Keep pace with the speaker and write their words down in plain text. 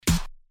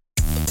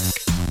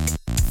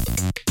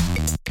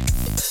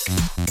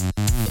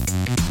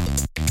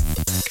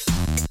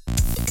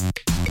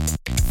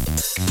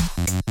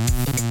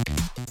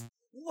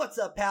What's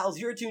up, pals?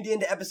 You're tuned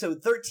in to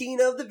episode 13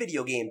 of the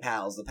Video Game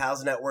Pals, the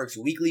Pals Network's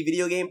weekly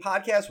video game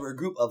podcast where a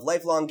group of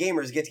lifelong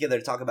gamers get together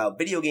to talk about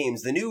video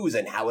games, the news,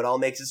 and how it all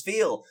makes us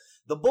feel.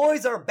 The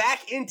boys are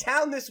back in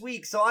town this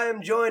week, so I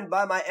am joined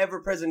by my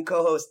ever-present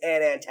co-host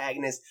and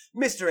antagonist,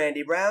 Mr.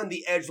 Andy Brown,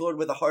 the edgelord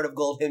with a heart of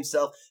gold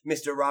himself,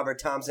 Mr. Robert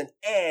Thompson,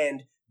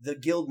 and the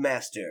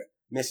Guildmaster,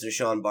 Mr.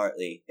 Sean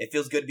Bartley. It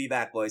feels good to be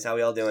back, boys. How are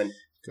we all doing?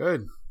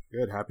 Good.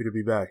 Happy to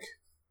be back.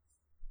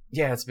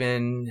 Yeah, it's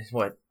been,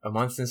 a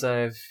month since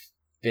I've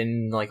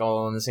been,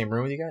 all in the same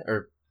room with you guys?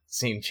 Or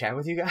same chat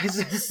with you guys?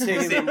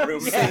 Same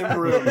room. Same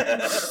room.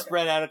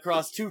 Spread out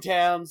across 2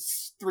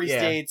 towns, 3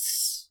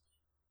 states.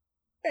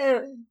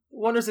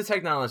 Wonders of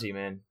technology,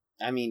 man.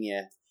 I mean,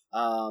 yeah.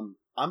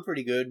 I'm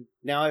pretty good.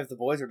 Now if the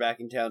boys are back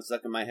in town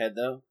stuck in my head,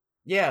 though.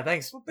 Yeah,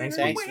 thanks. Thanks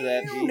for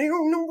that, G.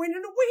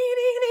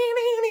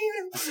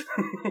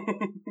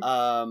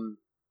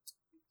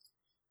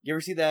 You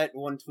ever see that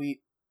one tweet?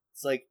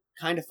 It's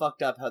kind of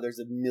fucked up how there's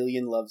a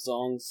million love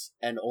songs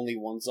and only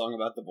one song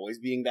about the boys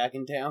being back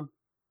in town.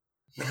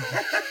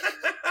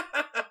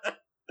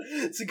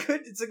 It's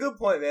a good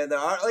point, man. There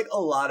aren't a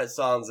lot of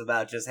songs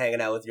about just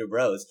hanging out with your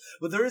bros,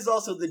 but there is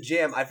also the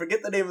jam. I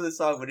forget the name of the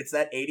song, but it's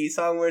that 80s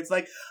song where it's I'm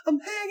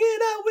hanging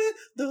out with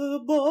the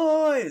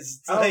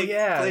boys. It's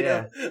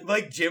yeah.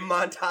 Gym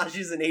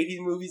montages in 80s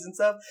movies and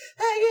stuff.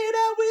 Hanging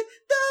out with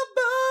the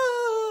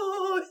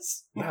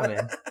boys. Wow,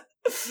 man.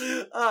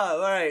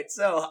 Alright,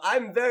 so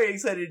I'm very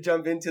excited to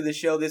jump into the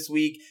show this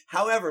week.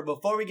 However,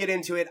 before we get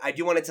into it, I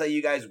do want to tell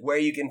you guys where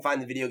you can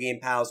find the Video Game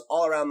Pals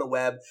all around the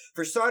web.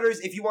 For starters,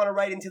 if you want to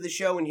write into the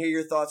show and hear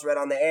your thoughts read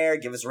on the air,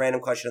 give us a random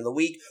question of the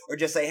week, or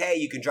just say, hey,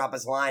 you can drop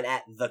us a line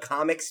at The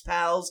Comics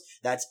Pals.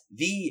 That's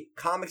the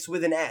comics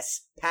with an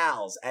S,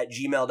 pals at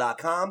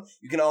gmail.com.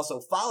 You can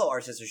also follow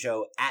our sister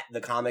show at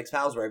The Comics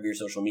Pals, wherever your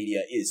social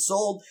media is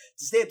sold,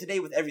 to stay up to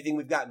date with everything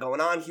we've got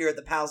going on here at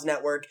the Pals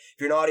Network. If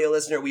you're an audio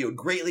listener, we would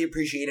greatly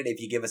appreciate it if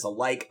you give us a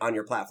like on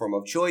your platform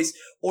of choice,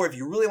 or if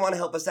you really want to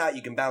help us out,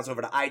 you can bounce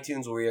over to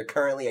iTunes, where we are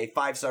currently a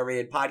 5-star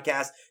rated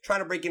podcast, trying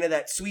to break into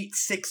that sweet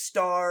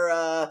 6-star,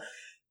 I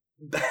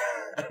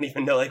don't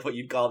even know what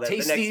you'd call that.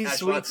 Tasty, the next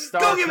sweet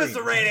star. Go give us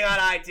a rating on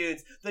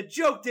iTunes. The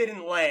joke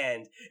didn't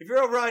land. If you're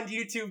over on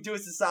YouTube, do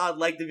us a solid,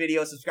 like the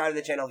video, subscribe to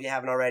the channel if you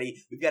haven't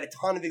already. We've got a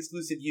ton of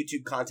exclusive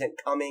YouTube content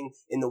coming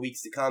in the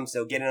weeks to come,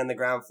 so get in on the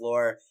ground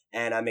floor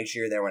and make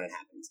sure you're there when it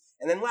happens.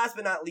 And then last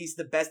but not least,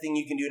 the best thing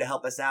you can do to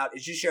help us out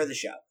is just share the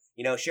show.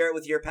 Share it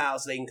with your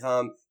pals so they can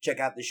come check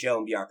out the show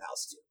and be our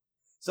pals too.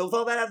 So with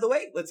all that out of the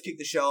way, let's kick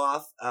the show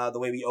off the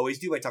way we always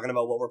do by talking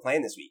about what we're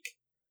playing this week.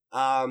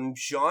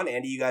 Sean,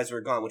 Andy, you guys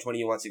were gone. Which one of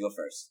you wants to go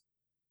first?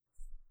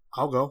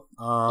 I'll go.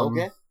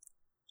 Okay.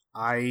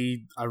 I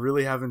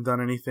really haven't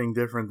done anything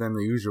different than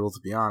the usual, to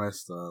be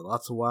honest.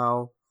 Lots of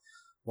WoW,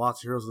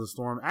 lots of Heroes of the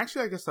Storm.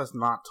 Actually, I guess that's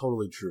not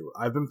totally true.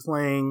 I've been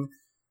playing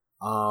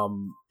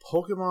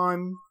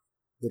Pokemon,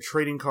 the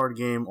trading card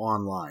game,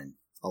 online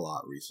a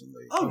lot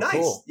recently. Oh, nice.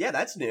 Cool. Yeah,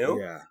 that's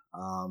new. Yeah.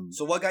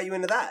 So what got you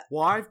into that?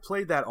 Well, I've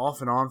played that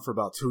off and on for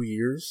about 2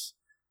 years.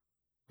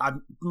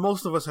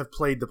 Most of us have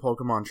played the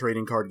Pokemon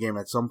trading card game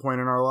at some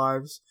point in our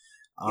lives.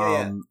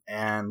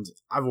 And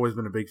I've always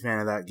been a big fan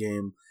of that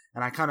game.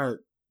 And I kind of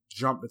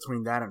jumped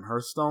between that and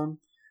Hearthstone.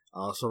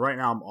 So right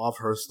now I'm off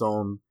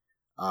Hearthstone,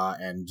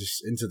 and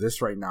just into this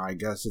right now. I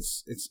guess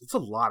it's a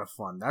lot of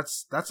fun.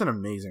 That's an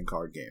amazing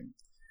card game.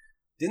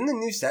 Didn't the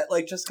new set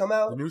just come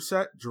out? The new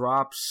set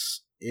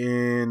drops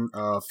in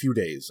a few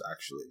days,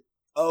 actually.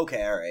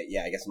 Okay, all right.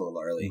 Yeah, I guess I'm a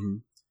little early. Mm-hmm.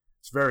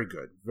 It's very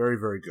good. Very,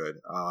 very good.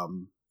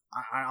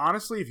 I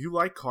honestly, if you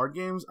like card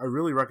games, I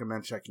really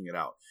recommend checking it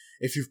out.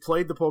 If you've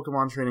played the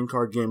Pokemon trading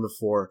card game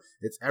before,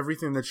 it's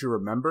everything that you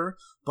remember,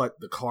 but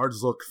the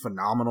cards look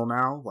phenomenal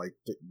now.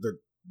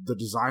 The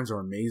designs are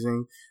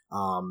amazing.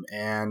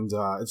 And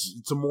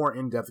it's a more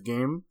in-depth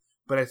game,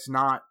 but it's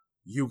not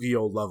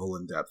Yu-Gi-Oh level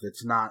in-depth.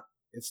 It's not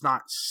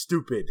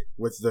stupid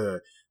with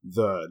the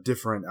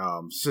different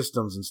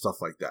systems and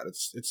stuff like that.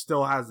 It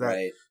still has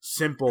that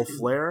simple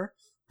flair,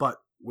 but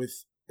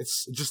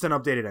it's just an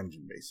updated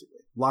engine,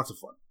 basically. Lots of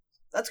fun.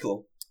 That's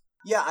cool.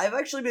 Yeah, I've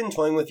actually been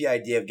toying with the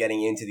idea of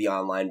getting into the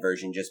online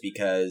version just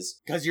because...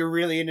 Because you're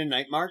really into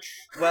Night March?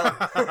 Well...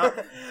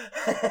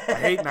 I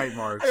hate Night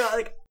March.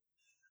 I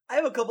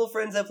have a couple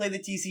friends that play the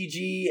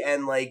TCG,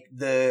 and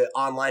the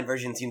online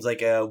version seems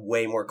like a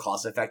way more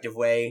cost-effective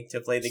way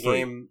to play the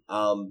game.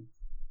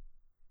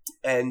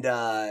 And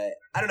I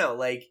don't know,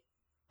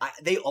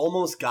 they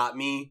almost got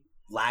me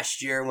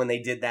last year when they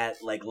did that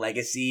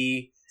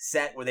legacy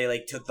set where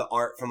they took the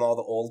art from all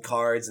the old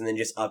cards and then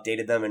just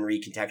updated them and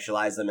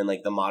recontextualized them in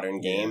the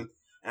modern game.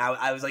 And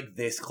I was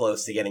this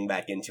close to getting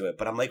back into it,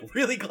 but I'm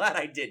really glad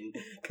I didn't,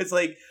 because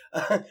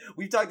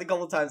we've talked a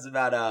couple times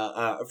about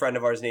a friend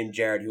of ours named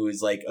Jared, who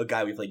is a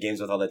guy we play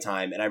games with all the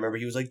time, and I remember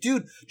he was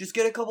dude, just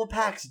get a couple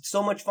packs, it's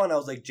so much fun. I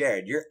was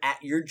Jared,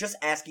 you're just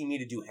asking me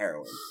to do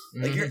heroin.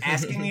 You're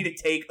asking me to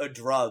take a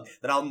drug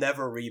that I'll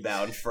never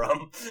rebound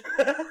from.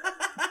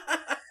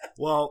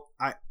 Well,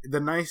 the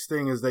nice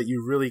thing is that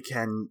you really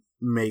can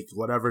make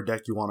whatever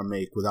deck you want to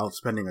make without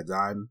spending a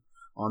dime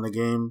on the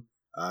game.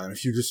 And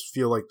if you just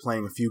feel like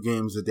playing a few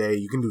games a day,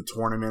 you can do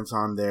tournaments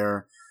on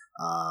there.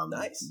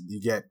 Nice. You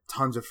get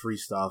tons of free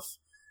stuff.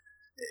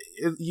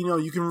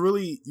 You can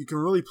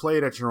really play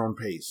it at your own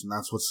pace, and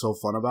that's what's so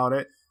fun about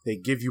it. They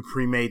give you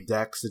pre-made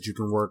decks that you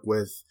can work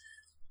with.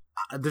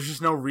 There's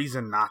just no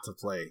reason not to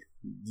play.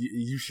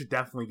 You should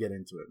definitely get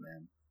into it,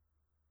 man.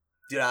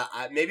 Dude,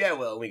 maybe I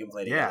will. We can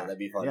play together. Yeah, That'd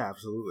be fun. Yeah,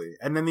 absolutely.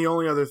 And then the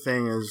only other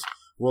thing is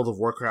World of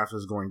Warcraft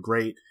is going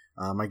great.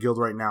 My guild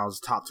right now is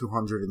top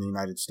 200 in the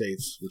United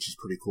States, which is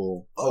pretty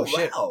cool. Oh,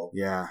 shit. wow.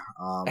 Yeah.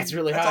 That's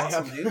really That's high.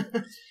 awesome,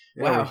 dude.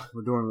 Yeah, Wow.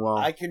 we're doing well.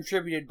 I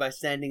contributed by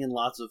standing in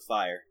lots of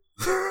fire.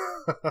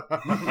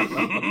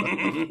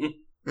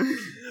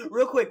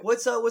 Real quick,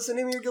 what's the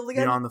name of your guild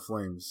again? Beyond the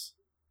Flames.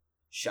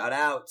 Shout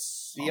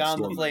outs. Beyond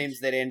the Storm. flames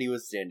that Andy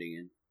was standing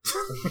in.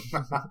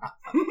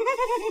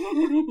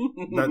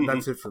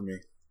 That's it for me.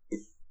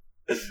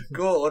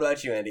 Cool. What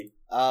about you, Andy?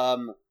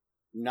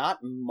 Not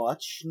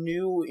much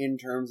new in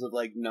terms of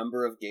like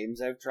number of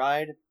games I've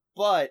tried,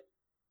 but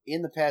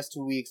in the past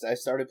 2 weeks I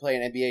started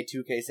playing NBA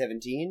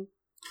 2K17,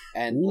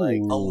 and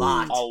like A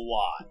lot. a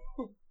lot.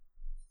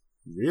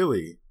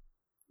 Really?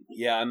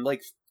 Yeah,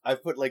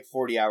 I've put like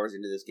 40 hours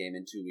into this game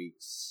in 2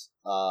 weeks.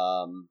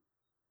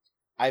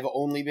 I've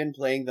only been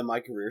playing the My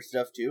Career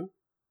stuff too.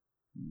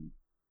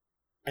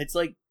 It's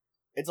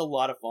a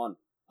lot of fun.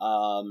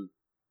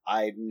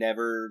 I've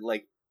never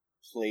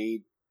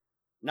played,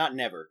 not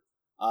never.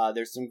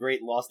 There's some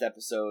great lost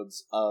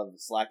episodes of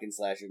Slack and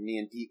Slash of me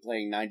and Pete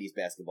playing 90s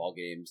basketball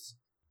games.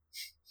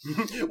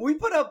 we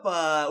put up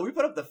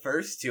the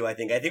first two. I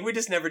think we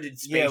just never did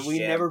Space Jam. Yeah, we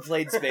never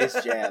played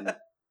Space Jam.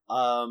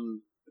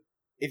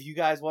 If you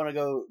guys want to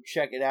go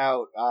check it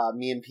out,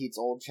 me and Pete's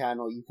old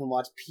channel, you can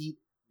watch Pete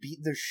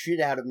beat the shit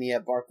out of me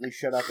at Barkley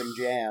Shut Up and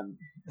Jam.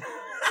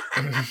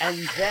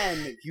 And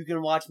then you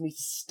can watch me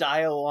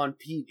style on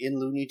Pete in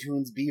Looney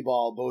Tunes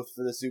B-Ball, both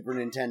for the Super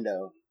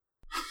Nintendo.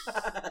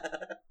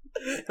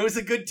 It was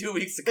a good 2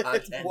 weeks of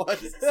content. It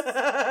was.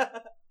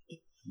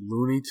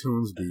 Looney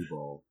Tunes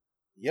B-Ball.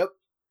 Yep.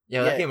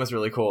 Yeah, that game was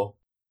really cool.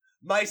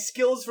 My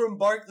skills from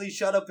Barkley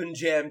Shut Up and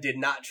Jam did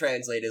not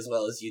translate as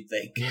well as you'd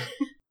think.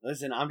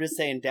 Listen, I'm just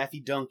saying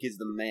Daffy Dunk is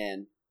the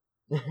man.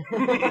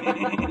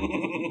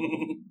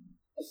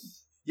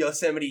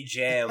 Yosemite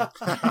Jam.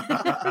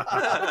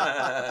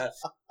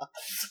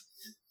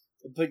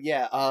 But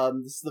yeah,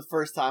 this is the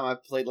first time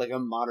I've played like a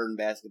modern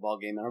basketball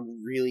game, and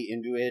I'm really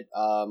into it.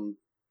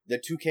 The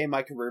 2K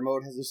My Career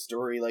mode has a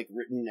story like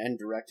written and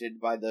directed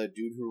by the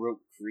dude who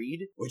wrote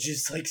Creed. Which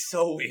is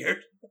so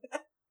weird.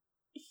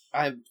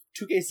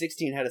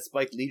 2K16 had a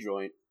Spike Lee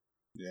joint.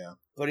 Yeah.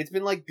 But it's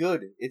been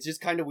good. It's just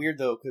kind of weird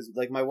though, because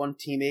my one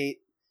teammate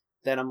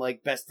that I'm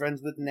best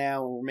friends with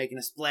now, and we're making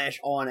a splash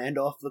on and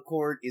off the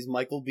court, is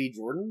Michael B.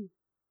 Jordan.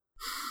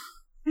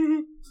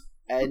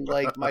 And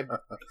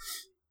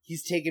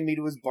he's taken me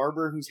to his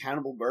barber, who's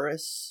Hannibal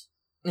Buress.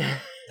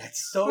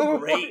 That's so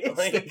great.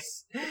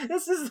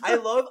 This is I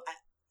love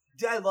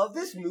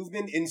this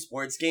movement in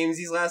sports games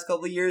these last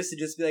couple of years to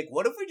just be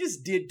what if we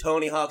just did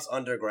Tony Hawk's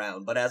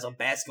Underground, but as a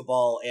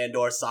basketball and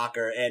or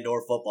soccer and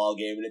or football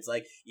game? And it's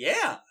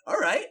yeah, all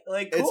right,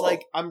 cool.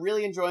 It's I'm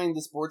really enjoying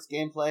the sports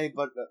gameplay,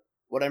 but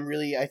what I'm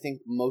really, I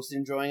think, most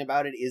enjoying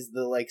about it is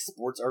the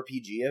sports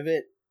RPG of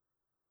it.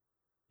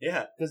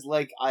 Yeah, because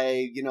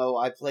I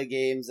play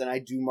games and I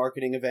do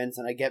marketing events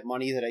and I get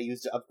money that I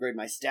use to upgrade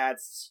my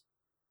stats,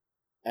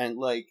 and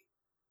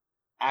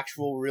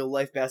actual real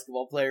life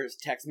basketball players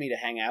text me to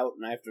hang out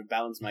and I have to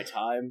balance my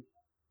time.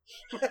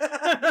 So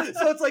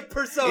it's like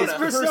Persona. It's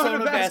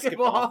Persona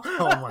basketball.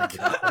 Oh my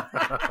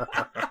god.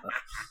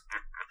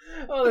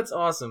 Oh, that's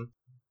awesome.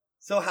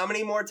 So how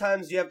many more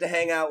times do you have to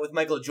hang out with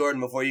Michael Jordan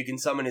before you can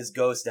summon his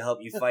ghost to help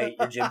you fight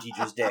your gym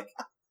teacher's dick?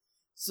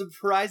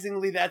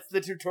 Surprisingly, that's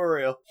the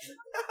tutorial.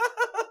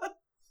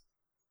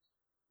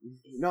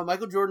 No,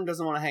 Michael Jordan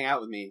doesn't want to hang out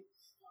with me.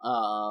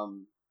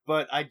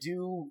 But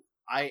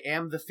I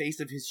am the face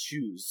of his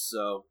shoes,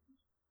 so,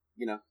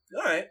 All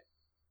right.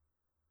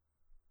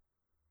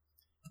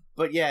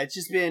 But yeah, it's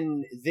just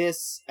been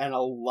this and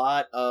a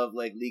lot of,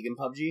 League and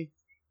PUBG.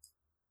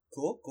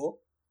 Cool.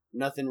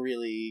 Nothing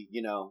really,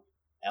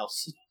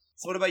 else.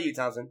 So what about you,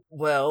 Thompson?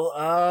 Well,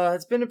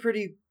 it's been a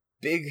pretty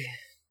big,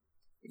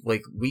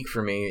 week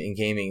for me in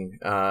gaming.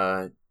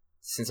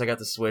 Since I got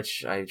the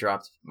Switch, I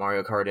dropped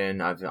Mario Kart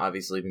in. I've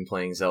obviously been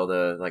playing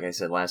Zelda, like I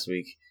said last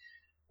week.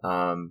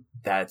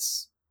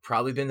 That's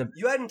probably been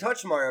You hadn't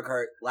touched Mario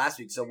Kart last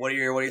week, so what are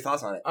your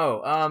thoughts on it?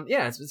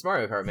 Yeah, it's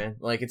Mario Kart, man.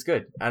 It's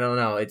good. I don't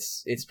know.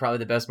 It's probably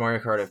the best Mario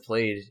Kart I've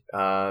played.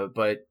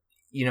 But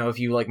if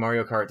you like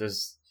Mario Kart,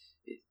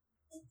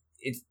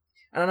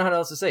 I don't know how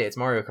else to say it. It's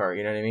Mario Kart,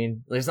 you know what I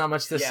mean? There's not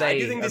much to say about it. I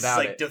do think this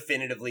is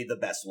definitively the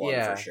best one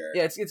for sure.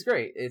 Yeah, it's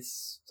great.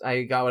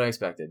 I got what I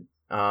expected.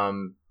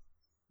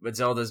 But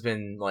Zelda's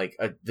been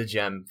the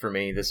gem for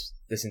me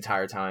this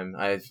entire time.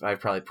 I've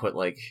probably put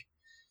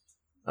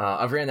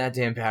I've ran that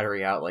damn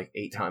battery out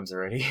 8 times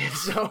already.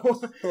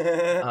 So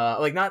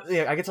I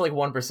get to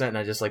 1% and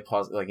I just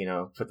pause,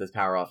 put the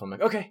power off. I'm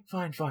okay,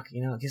 fine, fuck,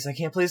 I guess I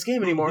can't play this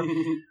game anymore.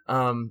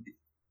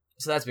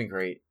 So that's been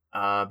great.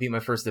 Beat my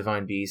first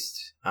Divine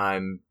Beast.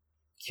 I'm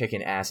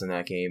kicking ass in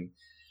that game.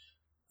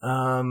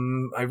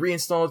 I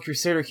reinstalled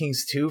Crusader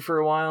Kings 2 for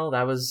a while.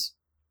 That was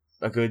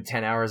a good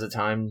 10 hours at a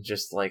time,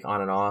 just like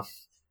on and off.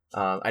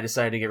 I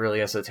decided to get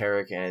really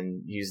esoteric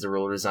and use the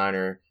rule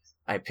designer.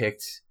 I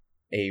picked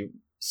a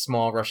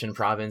small Russian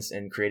province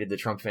and created the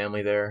Trump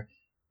family there.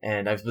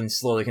 And I've been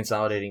slowly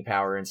consolidating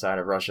power inside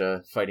of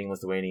Russia, fighting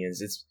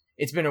Lithuanians.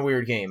 It's been a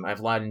weird game. I've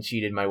lied and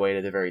cheated my way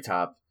to the very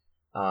top.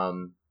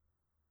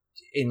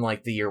 In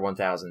like the year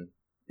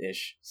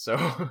 1000-ish.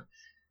 So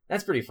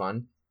that's pretty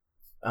fun.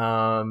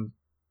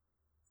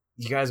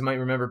 You guys might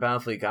remember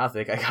Battlefleet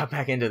Gothic. I got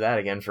back into that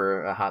again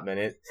for a hot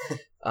minute.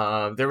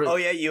 There was... Oh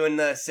yeah, you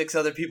and 6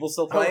 other people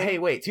still Oh, playing? hey,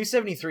 wait,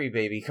 273,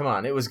 baby. Come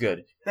on, it was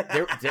good.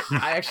 I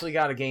actually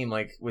got a game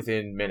like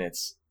within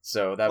minutes.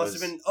 So that Must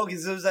have been... Oh,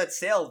 because it was that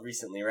sale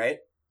recently, right?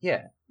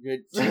 Yeah. Good.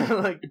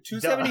 Like,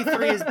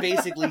 273 is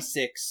basically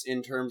 6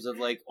 in terms of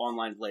like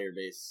online player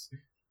base.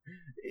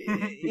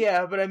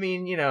 Yeah, but I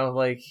mean, you know,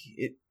 like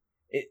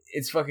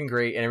it's fucking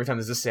great, and every time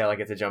there's a sale, I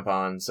get to jump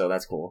on, so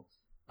that's cool.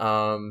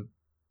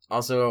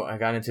 Also, I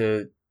got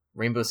into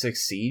Rainbow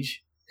Six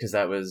Siege because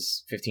that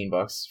was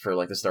 $15 for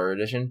like the starter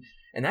edition,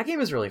 and that game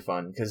is really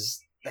fun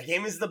because that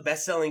game is the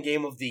best-selling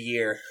game of the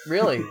year.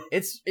 Really,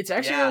 it's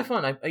actually Yeah. really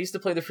fun. I used to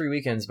play the free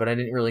weekends, but I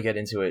didn't really get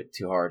into it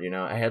too hard. You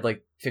know, I had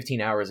like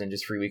 15 hours in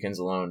just free weekends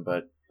alone,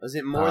 but Was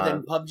it more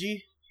than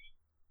PUBG?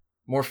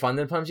 more fun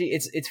than PUBG.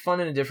 It's fun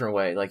in a different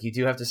way. Like you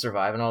do have to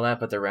survive and all that,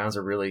 but the rounds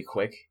are really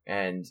quick,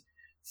 and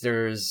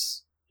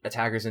there's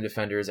attackers and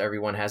defenders.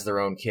 Everyone has their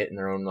own kit and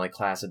their own like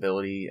class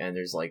ability, and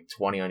there's like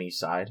 20 on each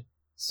side.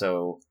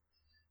 So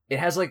it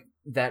has like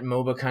that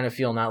MOBA kind of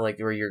feel, not like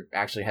where you're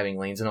actually having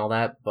lanes and all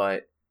that,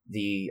 but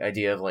the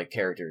idea of like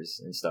characters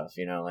and stuff,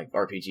 you know, like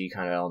RPG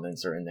kind of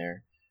elements are in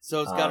there.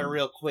 So it's got a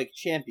real quick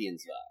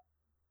champions vibe.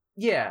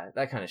 Yeah,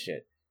 that kind of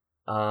shit.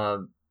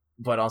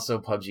 But also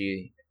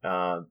PUBG,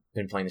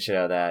 been playing the shit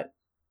out of that.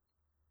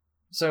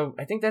 So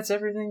I think that's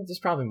everything. There's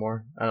probably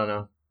more. I don't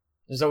know.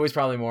 There's always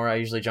probably more. I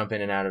usually jump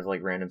in and out of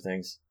like random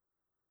things.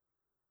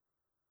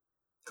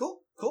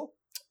 Cool.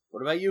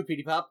 What about you,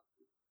 Petey Pop?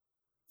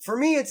 For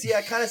me, it's,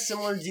 kind of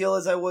similar deal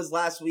as I was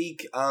last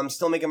week.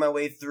 Still making my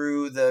way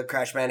through the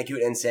Crash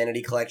Bandicoot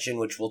Insanity Collection,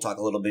 which we'll talk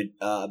a little bit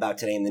about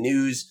today in the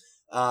news.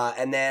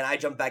 And then I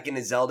jumped back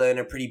into Zelda in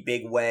a pretty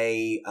big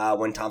way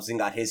when Thompson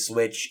got his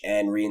Switch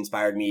and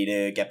re-inspired me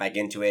to get back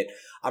into it.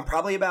 I'm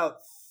probably about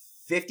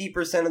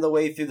 50% of the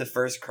way through the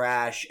first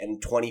Crash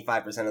and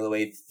 25% of the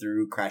way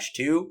through Crash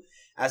 2.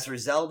 As for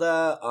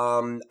Zelda,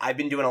 I've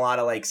been doing a lot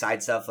of like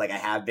side stuff, like I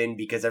have been,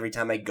 because every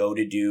time I go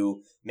to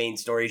do main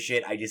story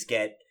shit, I just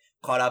get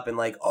caught up in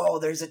like, oh,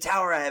 there's a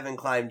tower I haven't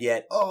climbed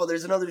yet. Oh,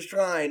 there's another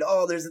shrine.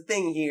 Oh, there's a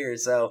thing here.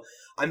 So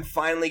I'm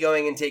finally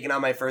going and taking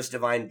on my first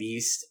Divine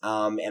Beast.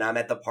 And I'm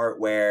at the part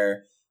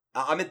where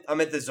I'm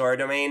at the Zora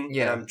domain.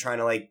 Yeah. And I'm trying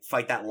to like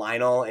fight that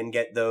Lionel and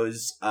get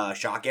those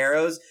shock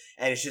arrows.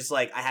 And it's just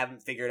like I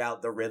haven't figured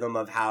out the rhythm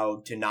of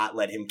how to not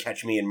let him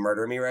catch me and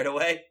murder me right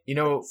away. You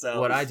know,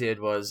 So- what I did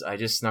was I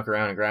just snuck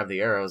around and grabbed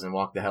the arrows and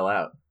walked the hell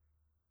out.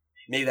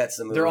 Maybe that's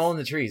the move. They're all in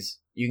the trees.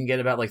 You can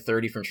get about like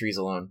 30 from trees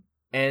alone.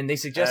 And they I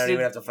don't suggested...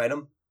 even have to fight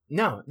him.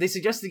 No, they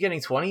suggested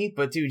getting 20,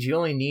 but dude, you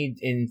only need,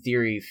 in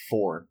theory,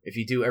 4. If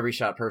you do every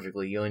shot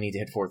perfectly, you only need to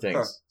hit 4 things.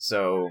 Huh.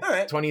 So All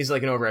right. 20 is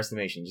like an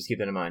overestimation. Just keep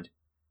that in mind.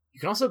 You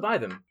can also buy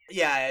them.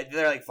 Yeah,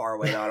 they're like far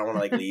away now. I don't want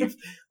to like leave.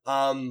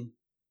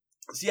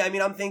 So yeah, I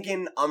mean, I'm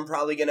thinking I'm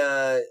probably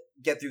gonna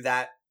get through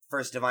that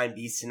first Divine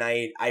Beast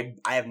tonight. I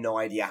have no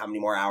idea how many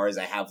more hours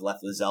I have left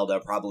with Zelda.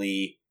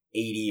 Probably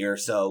 80 or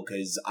so,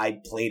 because I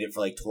played it for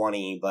like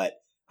 20, but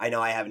I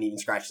know I haven't even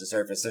scratched the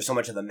surface. There's so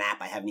much of the map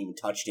I haven't even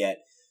touched yet.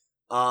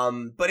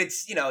 But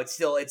it's,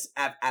 it's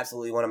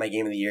absolutely one of my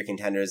Game of the Year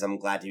contenders. I'm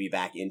glad to be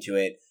back into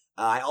it.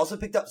 I also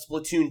picked up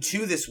Splatoon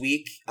 2 this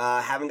week.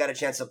 Haven't got a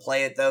chance to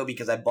play it though,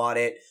 because I bought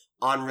it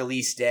on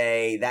release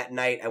day. That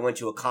night I went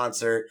to a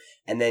concert,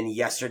 and then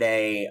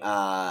yesterday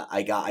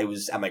I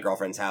was at my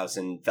girlfriend's house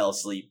and fell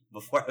asleep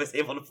before I was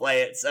able to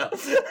play it. So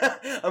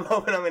I'm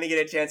hoping I'm going to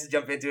get a chance to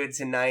jump into it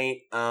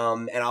tonight.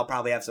 And I'll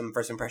probably have some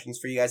first impressions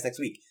for you guys next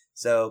week.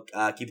 So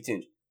keep it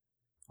tuned.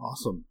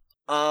 Awesome.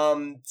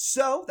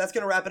 So that's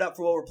gonna wrap it up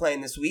for what we're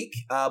playing this week.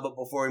 But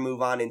before we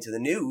move on into the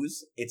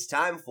news, it's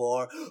time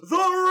for the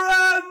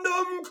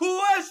random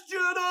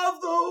question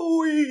of the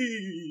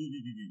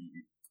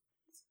week.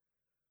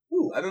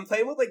 Ooh, I've been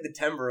playing with like the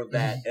timbre of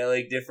that at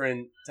like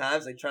different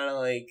times, like trying to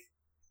like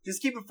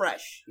just keep it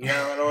fresh. You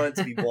know, I don't want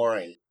it to be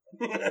boring.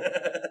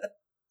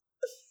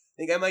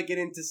 I think I might get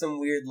into some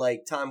weird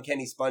like Tom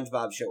Kenny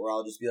SpongeBob shit where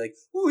I'll just be like,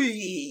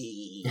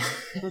 wee.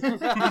 That's a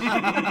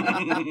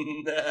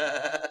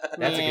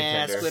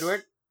contender.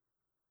 Squidward.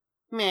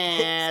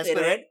 Meh,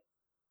 Squidward.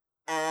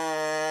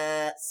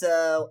 Squidward.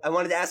 So I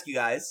wanted to ask you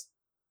guys,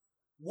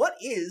 what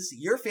is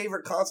your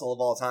favorite console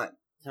of all time?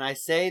 Can I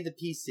say the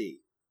PC?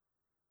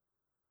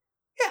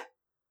 Yeah.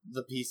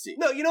 The PC.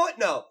 No, you know what?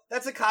 No,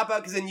 that's a cop out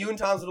because then you and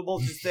Thompson will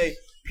both just say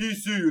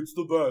PC. It's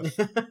the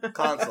best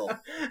console.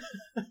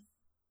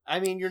 I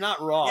mean, you're not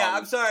wrong. Yeah,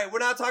 I'm sorry. We're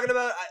not talking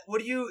about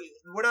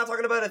we're not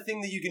talking about a thing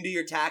that you can do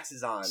your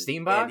taxes on.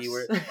 Steambox? Andy.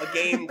 We're a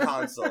game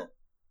console.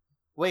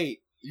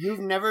 Wait,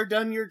 you've never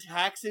done your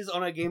taxes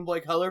on a Game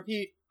Boy Color,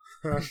 Pete?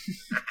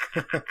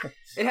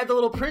 It had the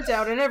little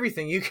printout and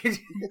everything. You could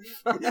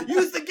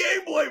use the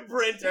Game Boy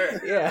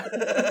printer. Yeah.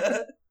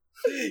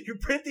 You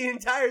print the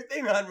entire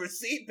thing on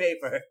receipt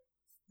paper.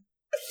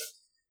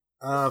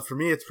 For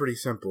me, it's pretty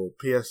simple.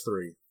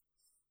 PS3.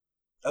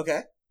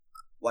 Okay.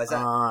 Why is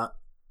that?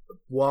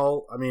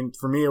 Well, I mean,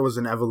 for me, it was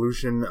an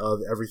evolution of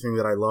everything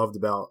that I loved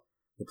about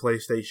the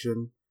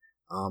PlayStation.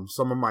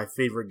 Some of my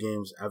favorite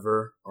games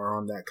ever are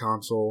on that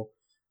console.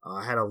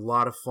 I had a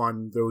lot of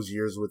fun those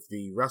years with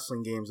the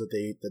wrestling games that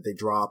they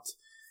dropped.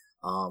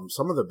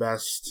 Some of the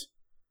best,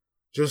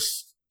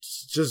 just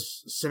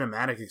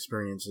cinematic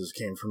experiences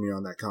came from me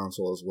on that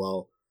console as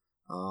well.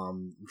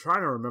 I'm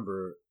trying to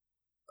remember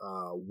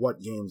what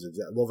games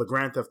exactly. Well, the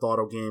Grand Theft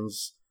Auto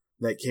games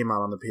that came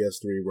out on the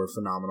PS3 were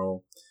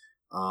phenomenal.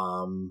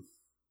 Yeah,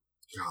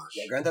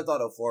 Grand Theft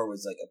Auto 4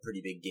 was like a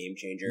pretty big game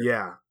changer.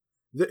 Yeah.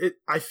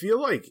 I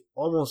feel like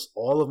almost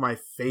all of my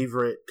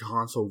favorite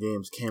console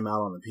games came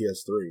out on the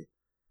PS3.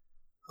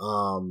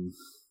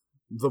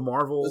 The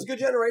Marvel... It was a good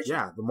generation.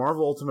 Yeah, the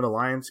Marvel Ultimate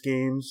Alliance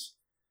games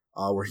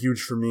were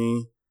huge for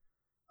me.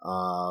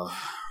 Man,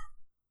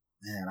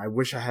 I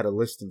wish I had a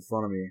list in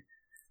front of me.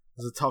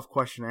 It's a tough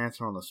question to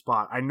answer on the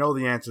spot. I know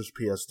the answer is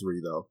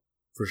PS3, though,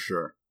 for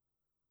sure.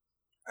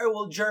 All right,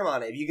 well, germ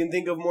on it. If you can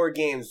think of more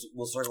games,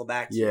 we'll circle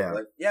back to Yeah. it.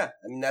 But yeah,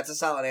 I mean, that's a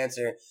solid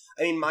answer.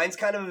 I mean, mine's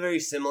kind of a very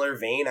similar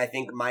vein. I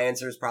think my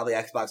answer is probably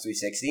Xbox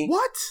 360.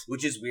 What?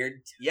 Which is weird.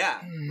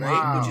 Yeah, right?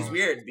 Wow. Which is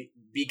weird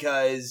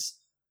because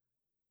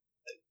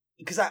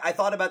I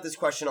thought about this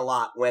question a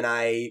lot when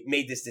I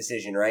made this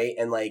decision, right?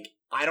 And, like,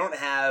 I don't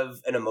have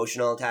an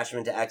emotional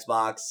attachment to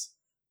Xbox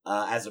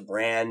as a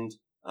brand.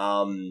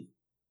 I'm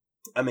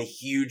a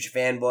huge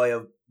fanboy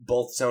of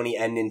both Sony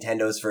and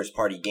Nintendo's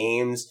first-party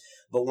games.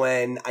 But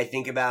when I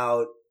think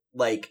about,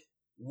 like,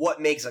 what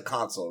makes a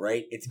console,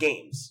 right? It's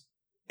games.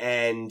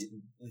 And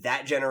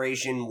that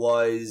generation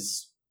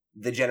was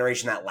the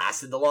generation that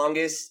lasted the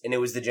longest. And it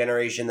was the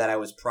generation that I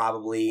was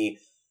probably,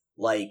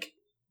 like,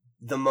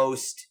 the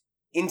most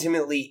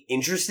intimately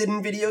interested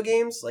in video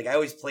games. Like, I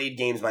always played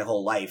games my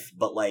whole life,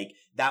 but, like,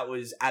 that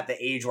was at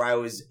the age where I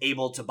was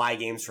able to buy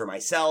games for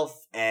myself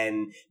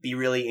and be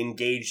really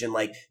engaged in,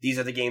 like, these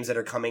are the games that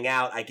are coming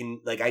out.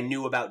 I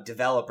knew about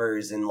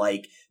developers and,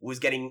 like, was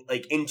getting,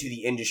 like, into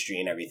the industry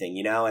and everything,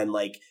 you know? And,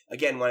 like,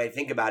 again, when I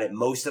think about it,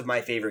 most of my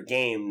favorite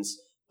games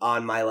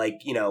on my, like,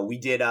 you know, we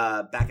did,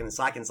 back in the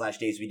Slack and Slash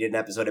days, we did an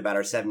episode about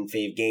our 7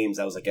 fave games.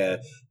 That was, like,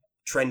 a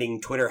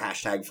trending Twitter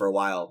hashtag for a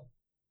while.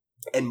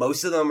 And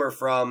most of them are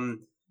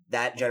from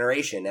that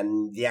generation,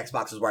 and the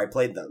Xbox is where I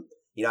played them.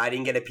 You know, I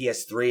didn't get a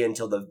PS3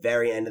 until the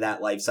very end of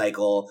that life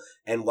cycle,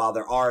 and while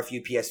there are a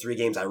few PS3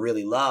 games I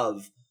really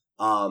love,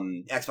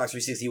 Xbox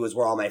 360 was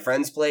where all my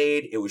friends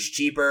played, it was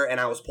cheaper, and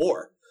I was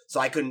poor.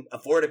 So I couldn't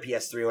afford a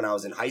PS3 when I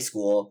was in high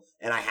school,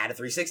 and I had a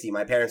 360.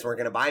 My parents weren't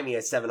going to buy me a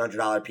 $700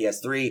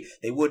 PS3.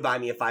 They would buy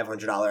me a $500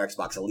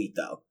 Xbox Elite,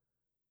 though.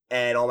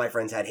 And all my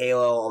friends had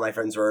Halo, all my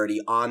friends were already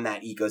on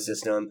that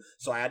ecosystem,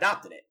 so I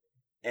adopted it.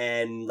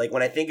 And, like,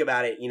 when I think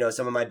about it, you know,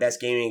 some of my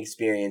best gaming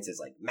experiences,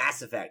 like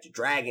Mass Effect,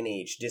 Dragon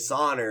Age,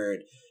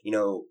 Dishonored, you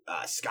know,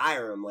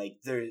 Skyrim, like,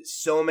 there's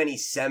so many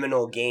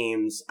seminal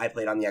games I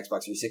played on the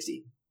Xbox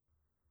 360.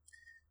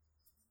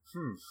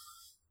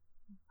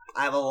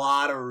 I have a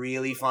lot of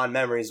really fond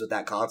memories with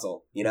that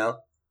console, you know?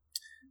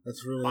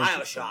 That's really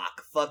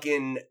BioShock,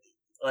 fucking,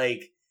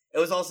 like, it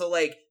was also,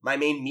 like, my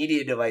main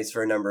media device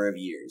for a number of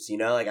years, you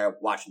know? Like, I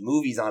watched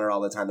movies on it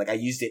all the time. Like, I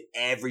used it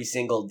every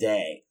single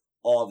day,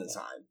 all the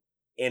time.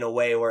 In a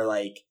way where,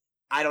 like,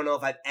 I don't know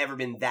if I've ever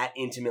been that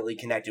intimately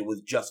connected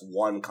with just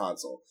one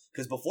console.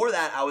 Because before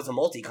that, I was a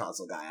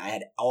multi-console guy. I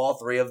had all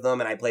 3 of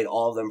them, and I played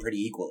all of them pretty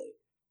equally.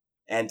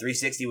 And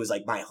 360 was,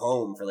 like, my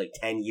home for, like,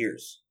 10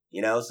 years,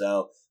 you know?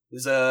 So it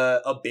was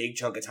a big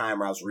chunk of time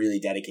where I was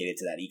really dedicated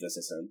to that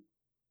ecosystem.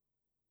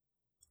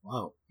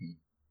 Wow.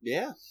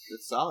 Yeah,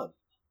 it's solid.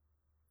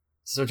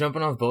 So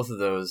jumping off both of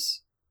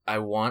those, I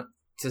want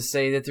to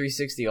say the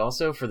 360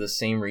 also for the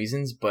same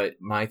reasons, but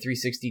my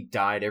 360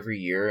 died every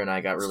year and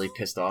I got really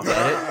pissed off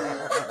at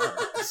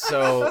it.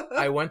 So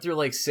I went through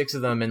like 6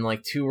 of them and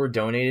like 2 were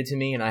donated to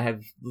me, and I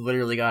have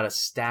literally got a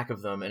stack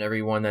of them, and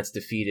every one that's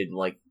defeated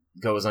like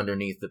goes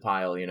underneath the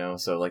pile, you know?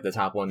 So like the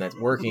top one that's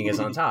working is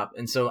on top.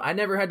 And so I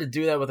never had to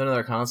do that with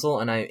another console,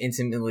 and I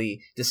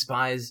intimately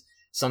despise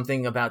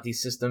something about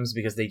these systems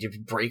because they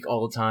just break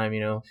all the time, you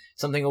know?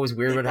 Something always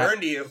weird would happen.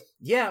 Burned you.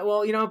 Yeah,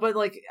 well, you know, but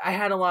like I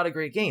had a lot of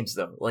great games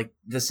though, like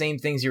the same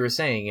things you were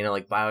saying, you know,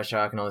 like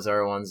BioShock and all those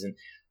other ones, and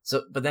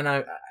so. But then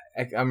I'm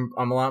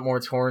a lot more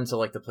torn to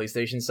like the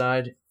PlayStation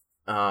side,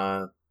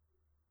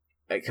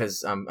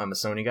 because I'm a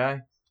Sony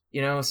guy,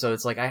 you know. So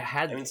it's like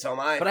I mean, so am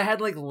I. but I had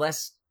like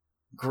less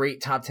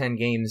great top 10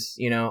 games,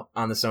 you know,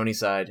 on the Sony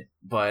side,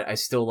 but I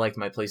still liked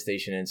my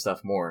PlayStation and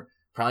stuff more,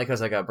 probably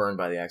because I got burned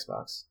by the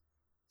Xbox.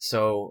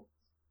 So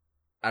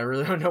I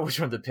really don't know which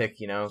one to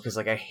pick, you know, because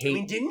like I hate. I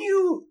mean, didn't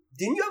you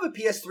Didn't you have a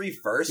PS3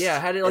 first? Yeah, I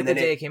had it like and the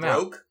then day it came out.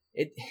 broke?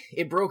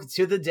 It broke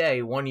to the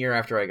day 1 year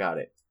after I got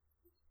it.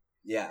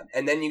 Yeah,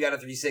 and then you got a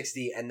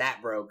 360, and that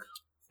broke.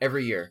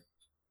 Every year.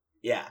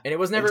 Yeah, And it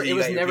was never Until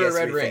you got your a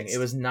red PS3 ring. fixed. It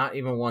was not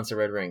even once a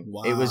red ring.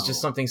 It was just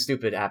Wow. something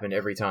stupid happened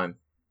every time.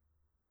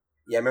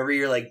 yeah. I remember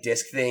your like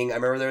disc thing. I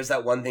remember there was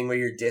that one thing where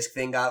your disc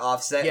thing got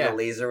offset, Yeah. and the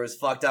laser was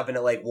fucked up, and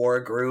it like wore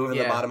a groove in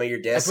the Yeah. bottom of your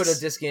I disc. put a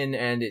disc in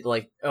and it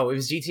like it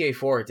was GTA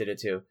 4 it did it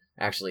too,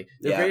 actually.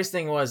 The Yeah. greatest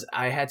thing was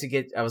I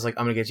was like,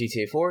 I'm gonna get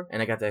GTA 4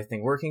 and I got that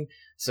thing working.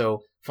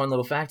 So fun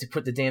little fact, to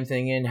put the damn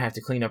thing in, have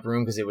to clean up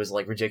room because it was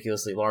like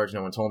ridiculously large.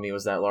 No one told me it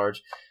was that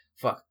large.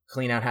 Fuck,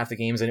 clean out half the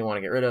games I didn't want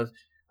to get rid of.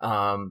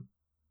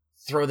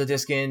 Throw the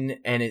disc in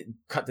and it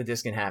cut the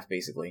disc in half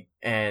basically.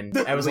 And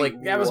I was Wait,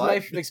 like, that was my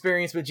what?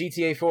 experience with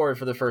GTA 4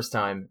 for the first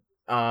time.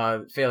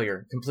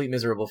 Failure, complete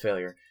miserable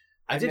failure.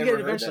 I I've did never get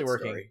it heard eventually that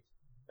working. story.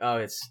 Oh,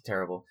 it's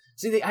terrible.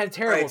 See, I had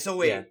terrible. All right, so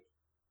wait. yeah.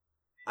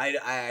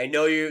 I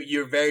know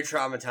you're very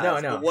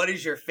traumatized. No. But what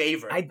is your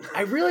favorite?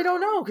 I really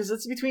don't know because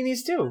it's between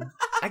these two.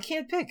 I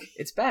can't pick.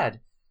 It's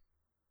bad.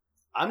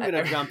 I'm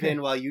gonna jump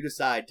in while you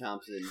decide,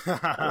 Thompson.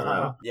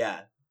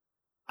 yeah.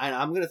 And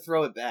I'm gonna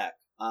throw it back.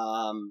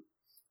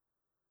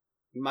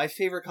 My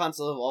favorite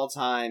console of all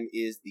time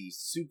is the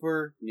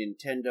Super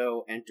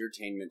Nintendo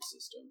Entertainment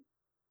System.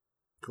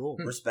 Cool.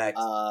 Respect.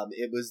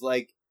 It was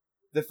like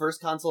the first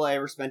console I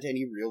ever spent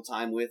any real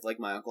time with. Like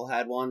my uncle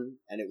had one,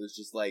 and it was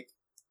just like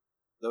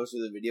those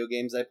were the video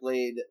games I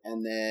played.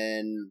 And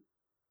then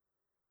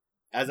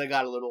as I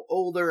got a little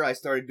older, I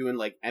started doing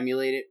like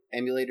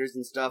emulators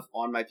and stuff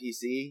on my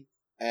PC.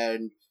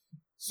 And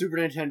Super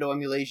Nintendo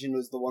emulation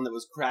was the one that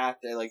was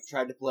cracked. I like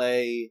tried to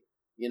play,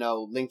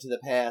 Link to the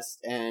Past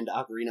and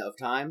Ocarina of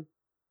Time.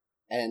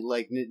 And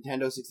like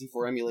Nintendo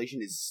 64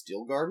 emulation is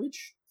still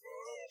garbage.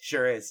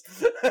 Sure is.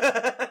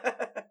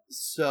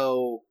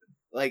 So,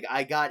 like,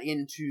 I got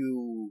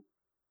into,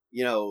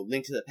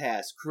 Link to the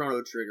Past,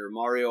 Chrono Trigger,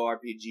 Mario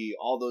RPG,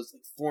 all those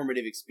like,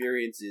 formative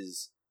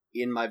experiences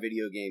in my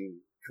video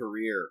game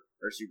career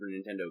or Super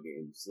Nintendo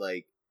games.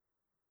 Like,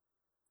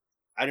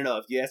 I don't know,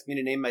 if you ask me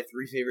to name my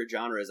 3 favorite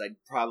genres, I'd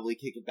probably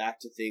kick it back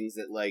to things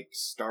that, like,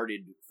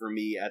 started for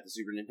me at the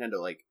Super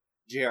Nintendo. Like,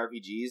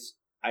 JRPGs,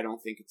 I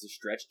don't think it's a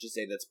stretch to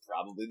say that's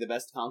probably the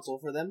best console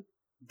for them.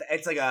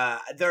 It's like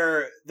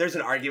there's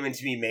an argument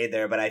to be made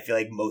there, but I feel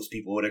like most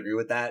people would agree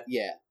with that.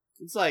 Yeah.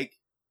 It's like,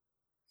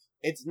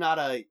 it's not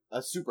a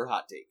super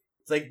hot take.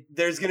 It's like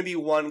there's gonna be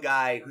one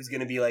guy who's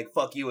gonna be like,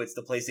 "Fuck you, it's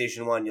the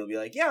PlayStation 1." You'll be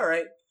like, "Yeah, all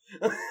right."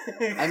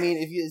 I mean,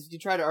 if you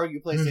try to argue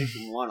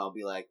PlayStation 1, I'll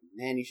be like,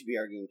 man, you should be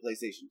arguing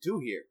PlayStation 2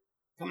 here.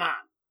 Come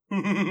on.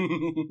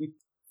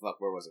 Fuck,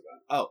 where was it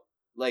going? Oh,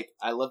 like,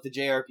 I love the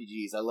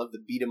JRPGs. I love the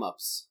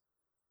beat-em-ups.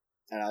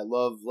 And I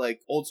love,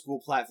 like,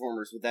 old-school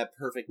platformers with that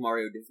perfect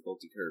Mario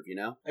difficulty curve,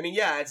 I mean,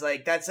 yeah, it's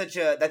like that's such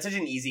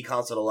an easy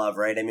console to love,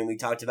 right? I mean, we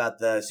talked about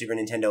the Super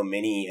Nintendo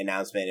Mini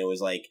announcement. It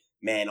was like,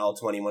 man, all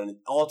 21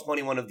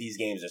 of these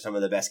games are some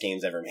of the best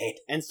games ever made.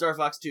 And Star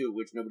Fox 2,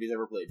 which nobody's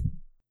ever played.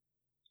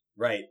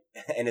 Right,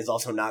 and is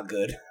also not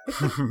good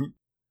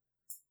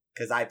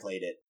because I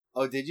played it.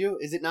 Oh, did you?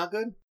 Is it not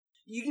good?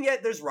 You can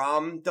there's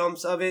ROM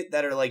dumps of it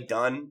that are like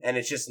done, and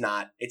it's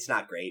not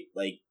great.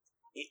 Like,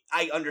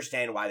 I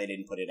understand why they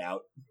didn't put it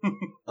out.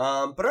 But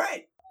all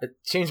right.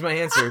 Change my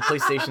answer.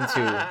 PlayStation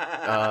 2.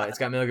 It's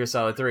got Metal Gear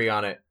Solid 3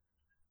 on it.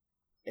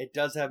 It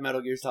does have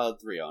Metal Gear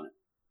Solid 3 on it.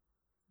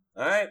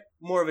 All right.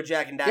 More of a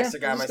Jack and Daxter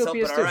guy let's go myself,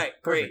 but PS2. all right.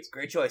 Perfect.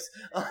 Great choice.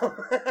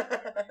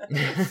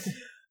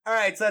 All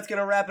right, so that's going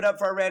to wrap it up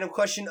for our random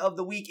question of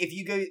the week. If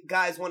you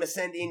guys want to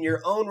send in your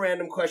own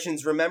random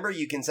questions, remember,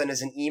 you can send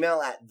us an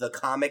email at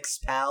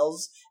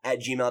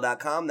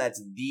thecomicspals@gmail.com.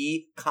 That's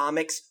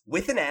thecomics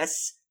with an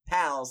S,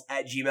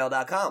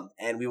 pals@gmail.com.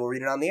 And we will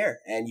read it on the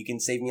air. And you can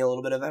save me a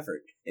little bit of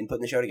effort in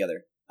putting the show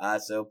together.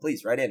 So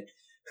please, write in.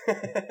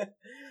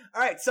 All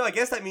right, so I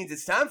guess that means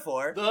it's time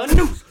for...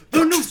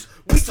 The news,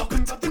 we talking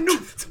about the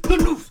news,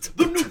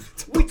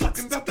 we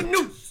talking about the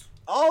news.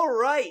 All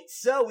right,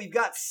 so we've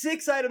got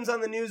 6 items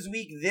on the news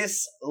week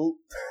this...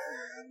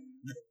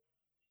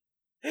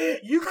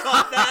 You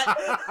caught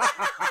that?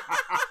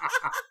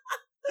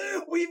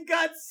 We've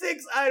got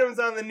 6 items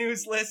on the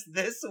news list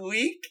this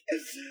week.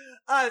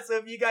 So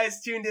if you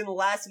guys tuned in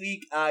last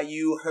week,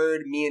 you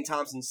heard me and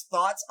Thompson's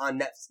thoughts on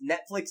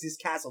Netflix's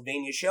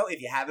Castlevania show.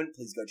 If you haven't,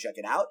 please go check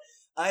it out.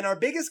 And our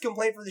biggest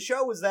complaint for the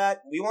show was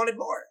that we wanted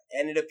more.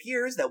 And it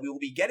appears that we will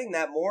be getting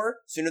that more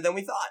sooner than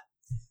we thought.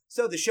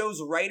 So the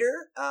show's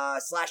writer /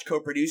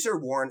 co-producer,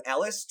 Warren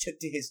Ellis, took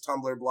to his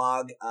Tumblr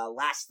blog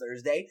last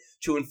Thursday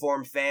to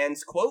inform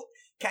fans, quote,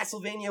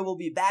 Castlevania will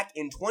be back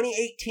in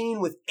 2018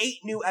 with 8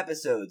 new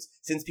episodes.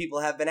 Since people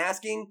have been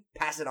asking,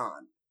 pass it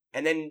on.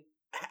 And then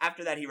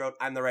after that he wrote,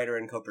 I'm the writer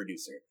and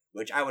co-producer,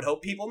 which I would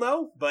hope people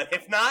know, but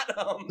if not,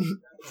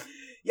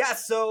 yeah,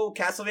 so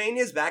Castlevania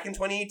is back in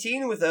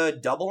 2018 with a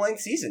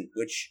double-length season,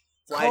 which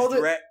flies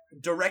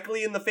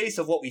directly in the face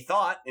of what we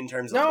thought in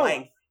terms of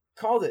length.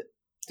 Called it.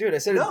 Dude, I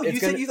said no. it's You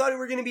said you thought it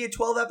were going to be a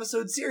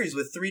 12-episode series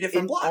with 3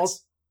 different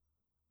blocks.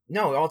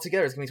 No,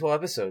 altogether it's going to be 12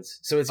 episodes.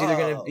 So it's either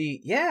going to be...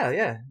 Yeah,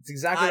 it's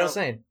exactly what I was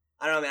saying.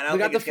 I don't know, man. I don't We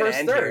got think the it's gonna first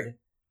end third. here.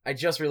 I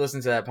just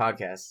re-listened to that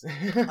podcast.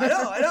 I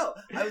know.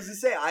 I was gonna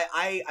say,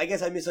 I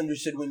guess I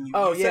misunderstood when you,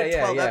 Oh, you said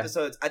yeah, 12 yeah.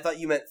 episodes. I thought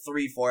you meant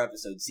 3-4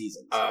 episode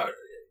seasons.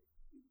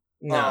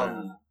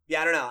 No.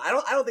 Yeah, I don't know.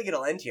 I don't think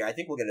it'll end here. I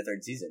think we'll get a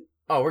third season.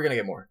 Oh, we're gonna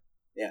get more.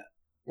 Yeah.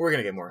 We're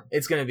gonna get more.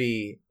 It's gonna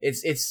be.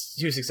 It's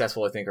too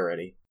successful, I think,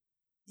 already.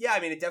 Yeah, I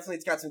mean,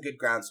 it's got some good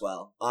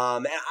groundswell.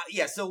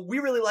 Yeah, so we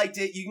really liked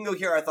it. You can go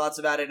hear our thoughts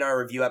about it in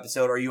our review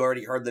episode, or you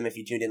already heard them if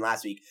you tuned in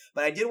last week.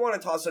 But I did want to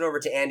toss it over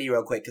to Andy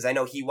real quick, because I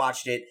know he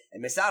watched it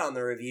and missed out on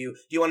the review.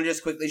 Do you want to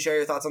just quickly share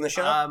your thoughts on the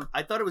show?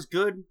 I thought it was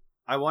good.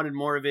 I wanted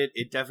more of it.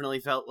 It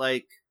definitely felt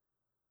like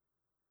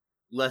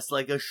less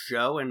like a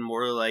show and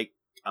more like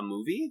a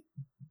movie.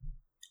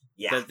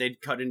 Yeah. That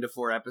they'd cut into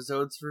 4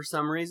 episodes for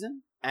some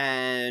reason.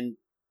 And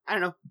I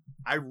don't know.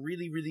 I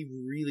really, really,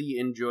 really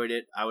enjoyed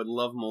it. I would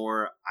love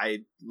more. I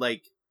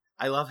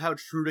love how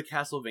true to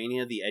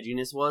Castlevania the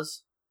edginess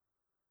was.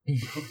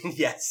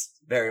 Yes,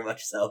 very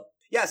much so.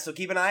 Yeah, so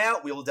keep an eye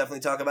out. We will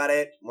definitely talk about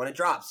it when it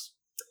drops.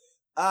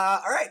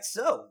 Alright,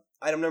 so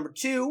item number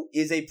 2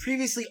 is a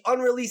previously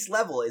unreleased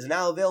level is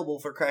now available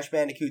for Crash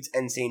Bandicoot's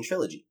N. Sane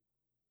Trilogy.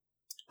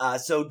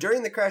 So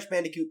during the Crash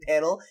Bandicoot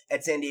panel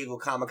at San Diego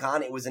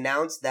Comic-Con, it was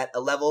announced that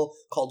a level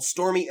called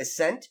Stormy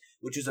Ascent,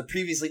 which was a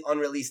previously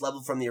unreleased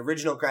level from the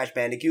original Crash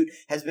Bandicoot,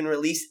 has been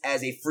released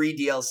as a free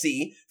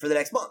DLC for the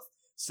next month.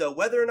 So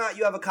whether or not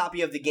you have a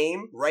copy of the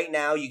game, right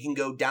now you can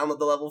go download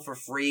the level for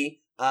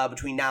free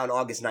between now and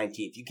August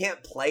 19th. You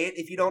can't play it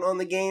if you don't own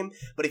the game,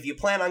 but if you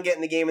plan on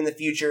getting the game in the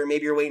future,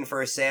 maybe you're waiting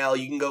for a sale,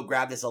 you can go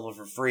grab this level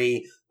for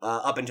free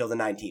up until the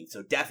 19th.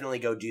 So definitely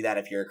go do that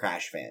if you're a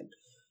Crash fan.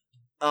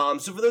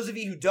 So for those of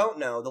you who don't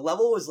know, the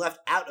level was left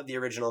out of the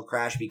original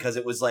Crash because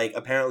it was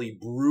apparently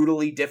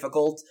brutally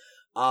difficult.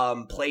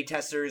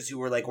 Playtesters who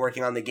were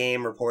working on the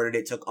game reported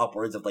it took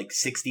upwards of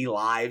 60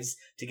 lives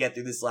to get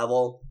through this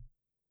level.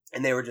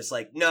 And they were just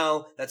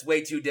no, that's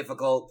way too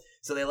difficult.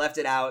 So they left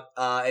it out.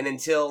 And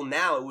until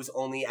now, it was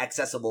only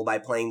accessible by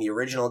playing the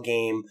original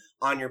game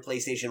on your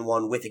PlayStation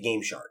 1 with a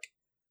Game Shark.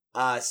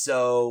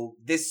 So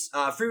this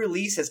free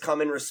release has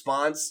come in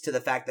response to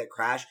the fact that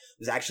Crash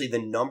was actually the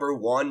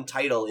 #1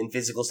 title in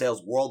physical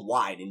sales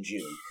worldwide in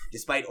June,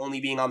 despite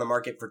only being on the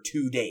market for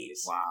 2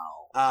 days.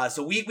 Wow.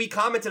 So we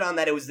commented on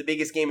that it was the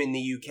biggest game in the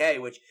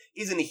UK, which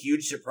isn't a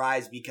huge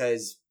surprise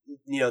because,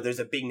 there's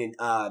a big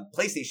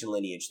PlayStation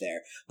lineage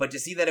there. But to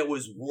see that it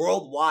was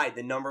worldwide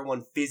the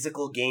 #1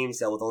 physical game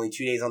sale with only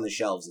 2 days on the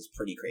shelves is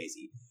pretty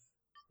crazy.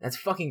 That's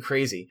fucking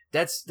crazy.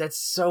 That's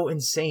so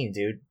insane,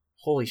 dude.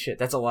 Holy shit,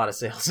 that's a lot of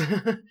sales.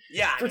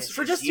 Yeah.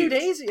 for just 2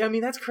 days? I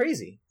mean, that's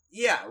crazy.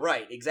 Yeah,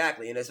 right,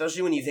 exactly. And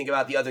especially when you think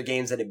about the other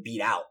games that it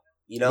beat out,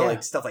 Yeah.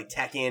 stuff like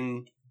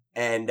Tekken,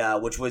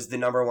 and which was the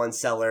 #1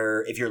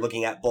 seller if you're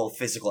looking at both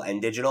physical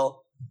and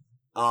digital.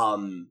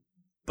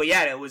 But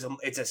yeah,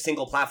 it's a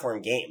single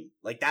platform game.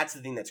 That's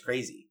the thing that's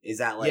crazy, is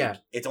that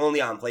it's only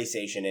on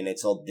PlayStation and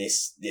it's sold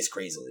this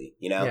crazily,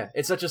 Yeah,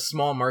 it's such a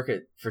small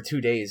market for 2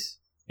 days.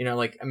 The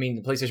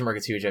PlayStation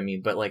market's huge,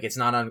 but it's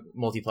not on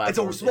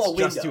multi-platform. It's a small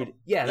window. Just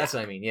yeah, that's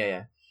what I mean.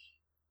 Yeah.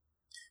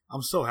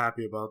 I'm so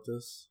happy about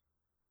this.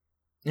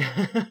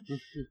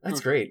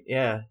 That's great.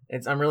 Yeah,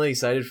 I'm really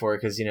excited for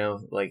it because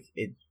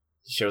it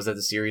shows that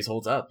the series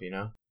holds up.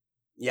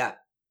 Yeah,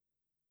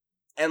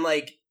 and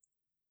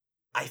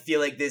I feel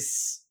like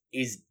this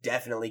is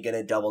definitely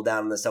gonna double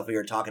down on the stuff we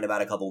were talking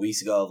about a couple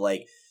weeks ago. Of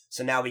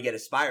so now we get a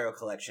Spyro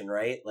collection,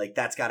 right?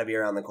 That's got to be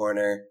around the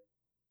corner,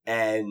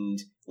 and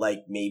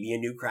maybe a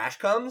new Crash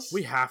comes.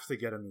 We have to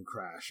get a new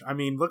Crash. I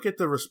mean, look at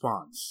the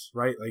response,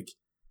 right?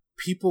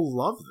 People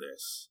love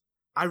this.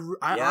 I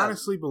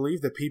honestly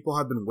believe that people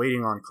have been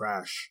waiting on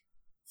Crash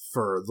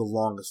for the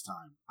longest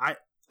time.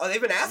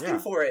 They've been asking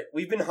for it.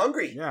 We've been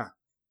hungry. Yeah.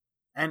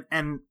 And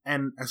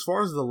as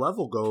far as the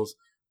level goes,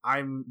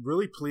 I'm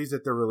really pleased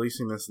that they're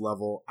releasing this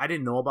level. I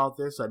didn't know about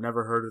this. I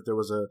never heard that there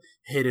was a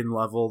hidden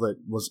level that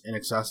was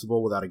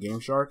inaccessible without a Game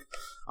Shark.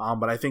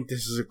 But I think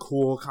this is a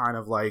cool kind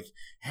of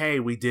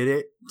hey, we did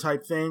it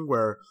type thing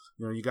where,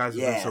 you guys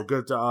have been so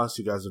good to us.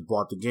 You guys have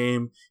bought the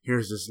game.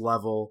 Here's this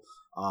level.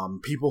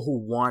 People who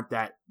want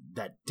that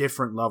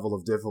different level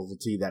of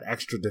difficulty, that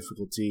extra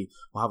difficulty,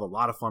 will have a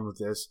lot of fun with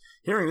this.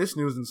 Hearing this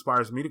news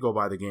inspires me to go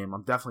buy the game.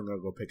 I'm definitely going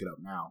to go pick it up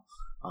now.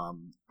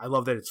 I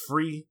love that it's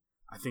free.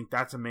 I think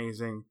that's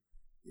amazing.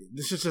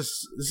 This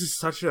is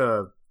such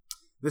a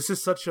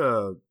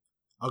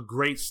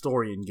great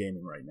story in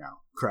gaming right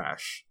now.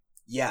 Crash.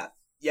 Yeah.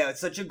 Yeah, it's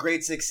such a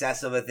great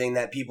success of a thing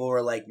that people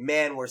were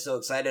man, we're so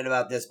excited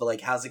about this,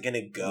 but how's it going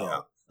to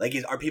go?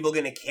 Yeah. Are people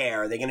going to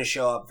care? Are they going to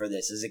show up for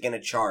this? Is it going to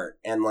chart?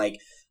 And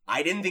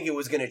I didn't think it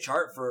was going to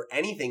chart for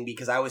anything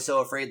because I was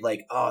so afraid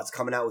it's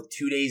coming out with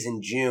 2 days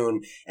in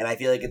June and I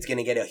feel it's going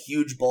to get a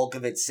huge bulk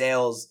of its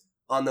sales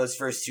on those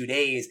first 2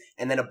 days,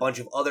 and then a bunch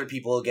of other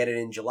people will get it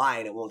in July,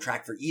 and it won't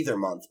track for either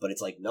month. But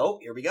it's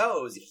nope, here we go.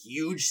 It was a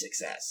huge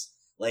success.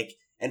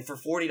 And for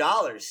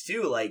 $40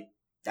 too,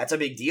 that's a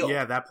big deal.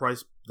 Yeah, the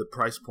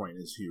price point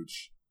is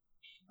huge.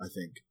 I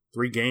think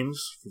 3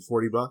 games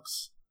for $40.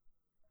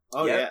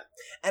 Oh Yeah. yeah.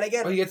 And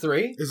again, Oh, you get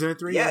 3? Isn't it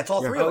 3? Yeah, it's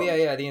all 3 Oh of them.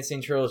 yeah, the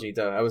Insane Trilogy.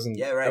 Duh, I wasn't.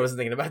 Yeah, right. I wasn't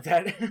thinking about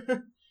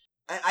that.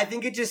 I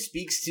think it just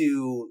speaks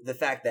to the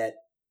fact that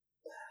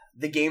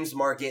the games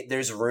market,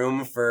 there's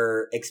room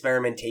for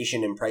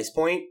experimentation and price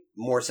point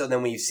more so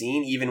than we've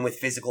seen, even with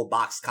physical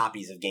boxed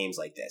copies of games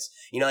like this.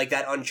 You know, like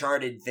that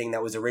Uncharted thing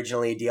that was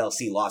originally a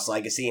DLC, Lost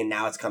Legacy, and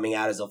now it's coming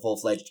out as a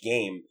full-fledged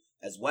game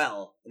as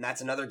well. And that's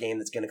another game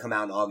that's going to come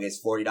out in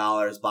August,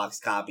 $40,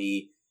 boxed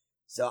copy.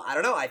 So I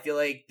don't know. I feel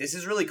like this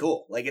is really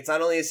cool. Like, it's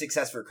not only a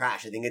success for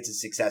Crash, I think it's a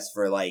success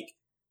for, like,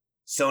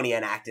 Sony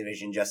and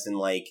Activision just in,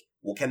 like,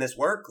 well, can this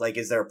work? Like,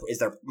 is there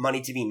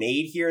money to be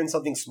made here in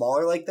something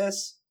smaller like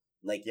this?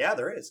 Like, yeah,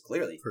 there is,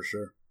 clearly. For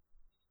sure.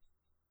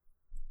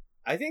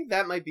 I think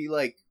that might be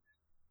like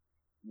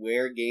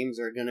where games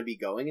are going to be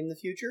going in the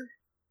future.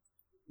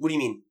 What do you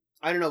mean?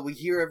 I don't know. We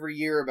hear every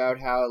year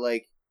about how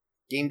like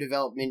game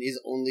development is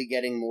only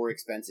getting more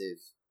expensive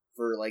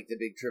for like the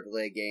big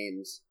AAA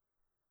games,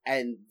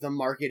 and the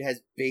market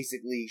has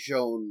basically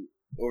shown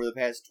over the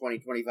past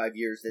 20-25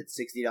 years that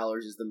 $60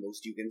 is the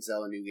most you can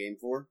sell a new game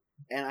for.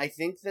 And I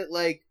think that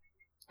like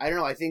I don't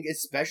know. I think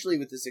especially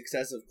with the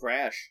success of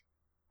Crash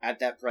at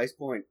that price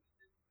point,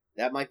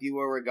 that might be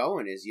where we're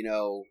going. Is, you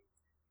know,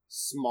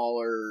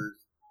 smaller,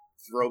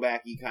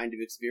 throwbacky kind of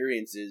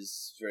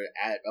experiences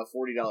at a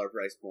 $40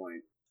 price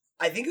point.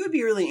 I think it would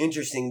be really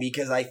interesting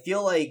because I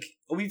feel like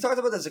we've talked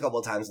about this a couple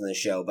of times in the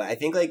show, but I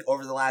think like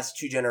over the last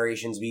 2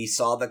 generations, we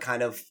saw the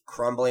kind of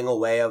crumbling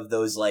away of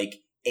those like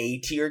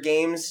A-tier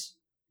games,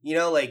 you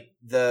know, like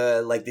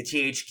the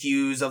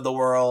THQs of the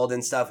world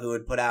and stuff who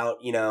would put out,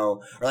 you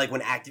know, or like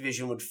when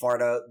Activision would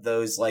fart out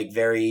those like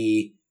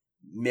very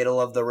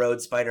middle of the road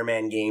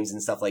Spider-Man games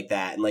and stuff like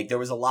that. And like there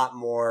was a lot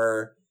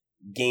more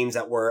games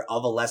that were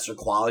of a lesser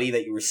quality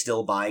that you were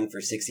still buying for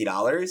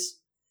 $60.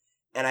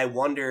 And I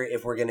wonder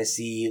if we're going to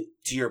see,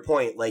 to your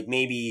point, like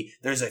maybe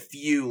there's a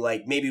few,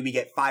 like maybe we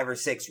get 5 or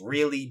 6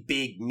 really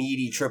big,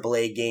 meaty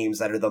AAA games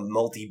that are the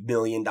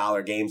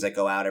multi-million-dollar games that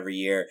go out every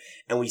year.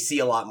 And we see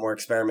a lot more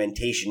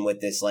experimentation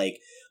with this, like,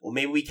 well,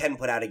 maybe we can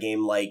put out a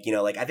game like, you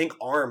know, like I think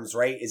ARMS,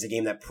 right, is a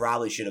game that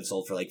probably should have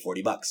sold for like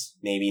 $40,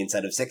 maybe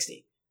instead of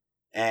 60.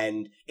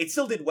 And it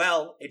still did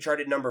well. It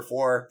charted number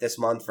 4 this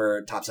month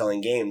for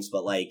top-selling games,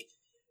 but like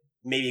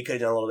maybe it could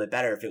have done a little bit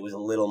better if it was a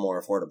little more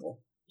affordable.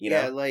 You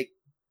know? Yeah, like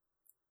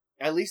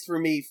at least for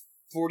me,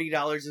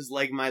 $40 is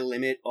like my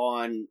limit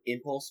on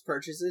impulse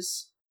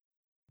purchases.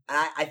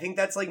 I think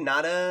that's like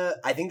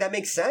I think that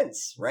makes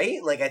sense,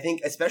 right? Like I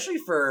think especially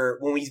for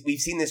when we've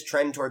seen this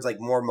trend towards like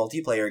more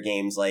multiplayer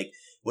games, like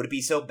would it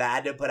be so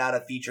bad to put out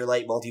a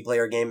feature-length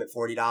multiplayer game at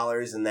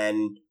 $40 and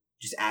then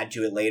just add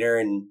to it later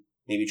and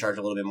maybe charge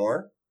a little bit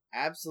more?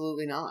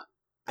 Absolutely not.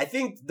 I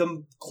think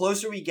the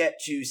closer we get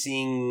to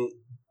seeing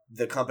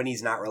the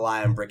companies not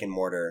rely on brick and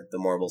mortar, the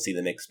more we'll see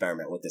them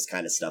experiment with this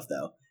kind of stuff,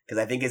 though.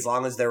 Because I think as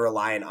long as they're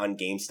reliant on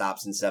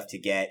GameStops and stuff to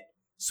get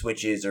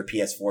Switches or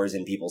PS4s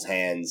in people's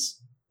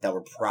hands, that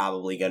we're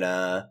probably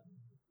gonna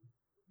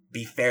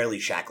be fairly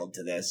shackled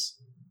to this.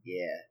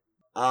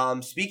 Yeah.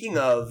 Speaking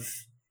of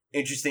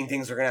interesting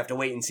things we're gonna have to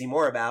wait and see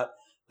more about,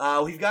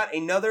 we've got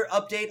another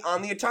update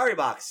on the Atari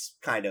box,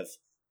 kind of.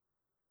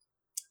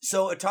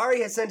 So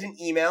Atari has sent an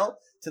email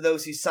to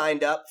those who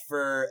signed up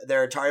for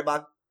their Atari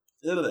box.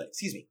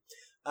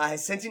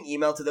 Has sent an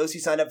email to those who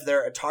signed up for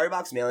their Atari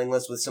box mailing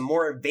list with some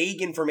more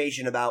vague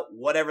information about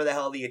whatever the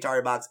hell the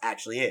Atari box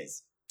actually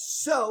is.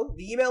 So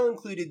the email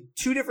included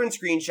 2 different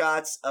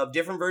screenshots of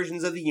different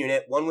versions of the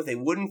unit. One with a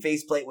wooden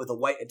faceplate with a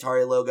white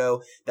Atari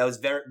logo that was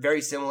very,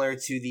 very similar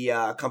to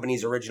the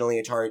company's original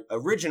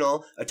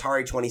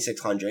Atari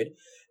 2600,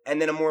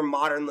 and then a more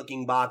modern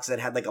looking box that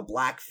had like a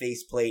black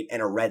faceplate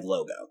and a red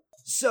logo.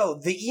 So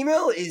the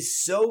email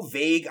is so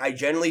vague. I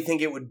genuinely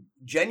think it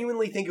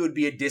would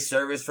be a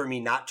disservice for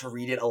me not to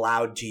read it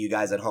aloud to you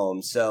guys at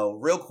home. So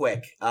real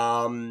quick,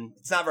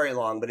 it's not very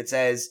long, but it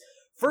says,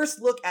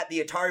 first look at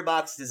the Atari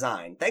box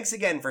design. Thanks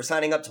again for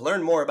signing up to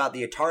learn more about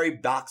the Atari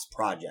box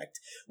project.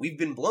 We've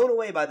been blown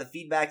away by the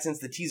feedback since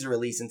the teaser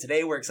release, and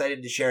today we're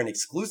excited to share an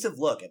exclusive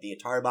look at the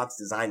Atari box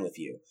design with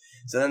you.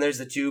 So then there's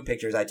the 2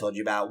 pictures I told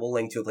you about. We'll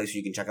link to a place where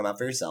you can check them out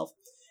for yourself.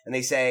 And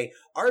they say,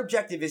 our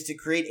objective is to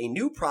create a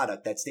new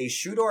product that stays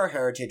true to our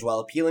heritage while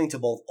appealing to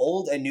both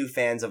old and new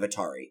fans of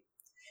Atari.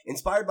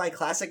 Inspired by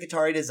classic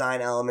Atari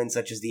design elements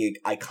such as the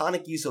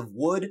iconic use of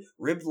wood,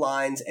 ribbed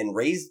lines, and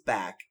raised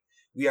back,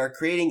 we are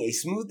creating a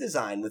smooth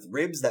design with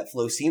ribs that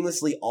flow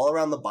seamlessly all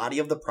around the body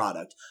of the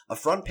product, a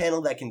front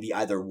panel that can be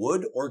either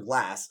wood or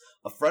glass,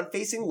 a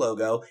front-facing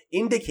logo,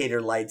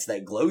 indicator lights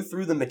that glow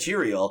through the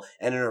material,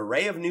 and an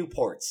array of new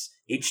ports,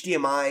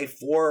 HDMI,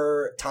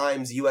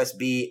 4x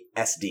USB,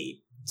 SD.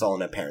 It's all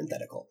in a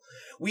parenthetical.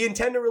 We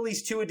intend to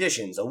release 2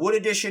 editions, a wood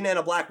edition and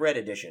a black-red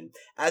edition.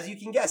 As you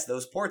can guess,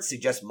 those ports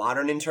suggest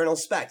modern internal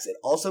specs. It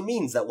also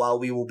means that while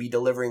we will be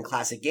delivering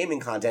classic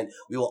gaming content,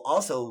 we will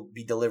also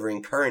be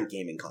delivering current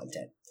gaming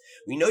content.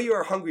 We know you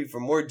are hungry for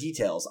more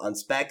details on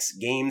specs,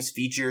 games,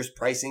 features,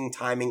 pricing,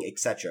 timing,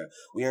 etc.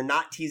 We are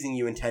not teasing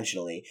you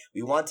intentionally.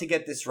 We want to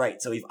get this right,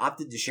 so we've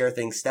opted to share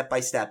things step by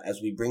step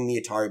as we bring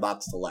the Atari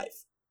box to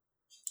life.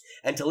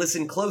 and to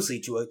listen closely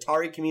to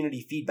Atari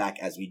community feedback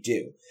as we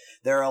do.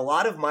 There are a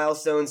lot of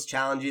milestones,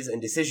 challenges,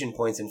 and decision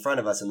points in front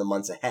of us in the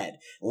months ahead.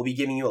 We'll be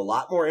giving you a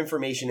lot more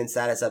information and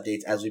status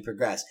updates as we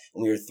progress,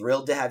 and we are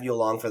thrilled to have you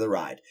along for the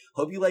ride.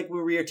 Hope you like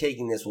where we are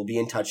taking this. We'll be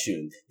in touch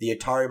soon. The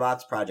Atari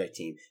Box project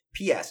team.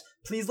 P.S.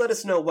 Please let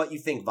us know what you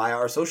think via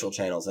our social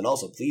channels, and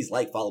also please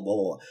like, follow, blah,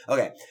 blah, blah.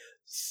 Okay,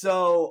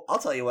 so I'll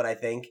tell you what I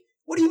think.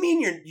 What do you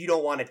mean you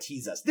don't want to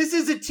tease us? This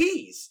is a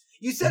tease.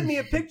 You sent me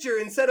a picture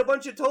and said a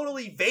bunch of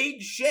totally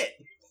vague shit.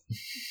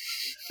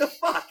 The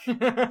fuck?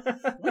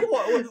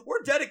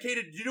 We're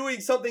dedicated to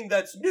doing something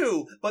that's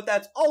new, but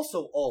that's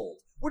also old.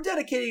 We're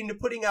dedicated to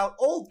putting out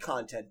old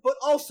content, but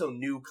also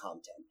new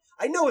content.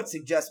 I know it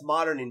suggests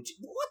modern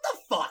what the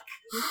fuck?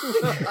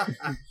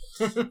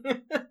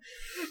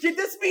 Did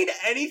this mean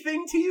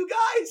anything to you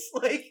guys?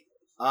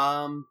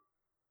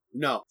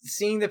 No.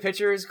 Seeing the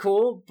picture is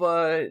cool,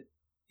 but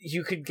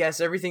you could guess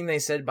everything they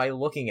said by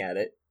looking at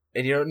it.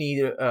 And you don't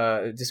need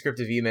a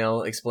descriptive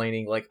email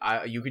explaining, like,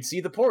 you could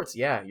see the ports.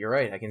 Yeah, you're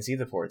right. I can see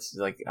the ports.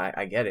 Like,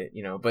 I get it,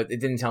 but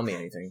it didn't tell me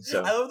anything.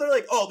 So I love they're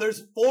like, oh,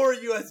 there's 4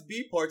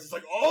 USB ports. It's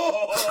like,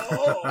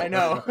 oh. I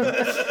know.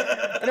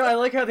 I know. I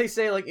like how they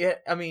say, like, yeah,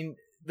 I mean,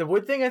 the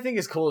wood thing I think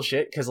is cool as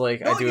shit, because,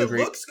 like, I do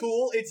agree. It looks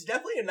cool. It's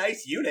definitely a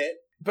nice unit.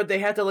 But they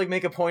had to, like,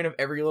 make a point of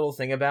every little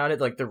thing about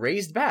it, like the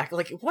raised back.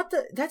 Like, what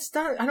the? That's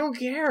not. I don't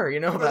care,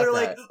 about they're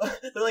that.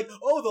 They're like,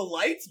 oh, the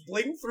lights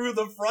blink through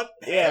the front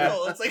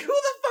panel. Yeah. It's like, who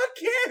the fuck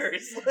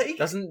cares? Like,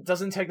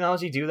 doesn't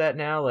technology do that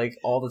now, like,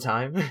 all the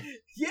time?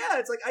 Yeah,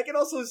 it's like I can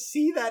also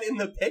see that in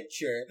the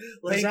picture.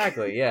 Like,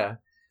 exactly. Yeah.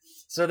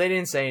 So they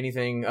didn't say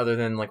anything other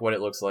than, like, what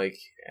it looks like,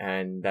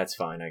 and that's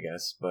fine, I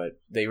guess. But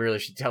they really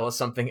should tell us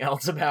something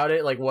else about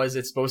it. Like, what is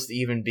it supposed to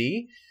even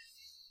be?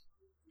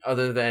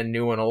 Other than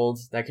new and old,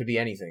 that could be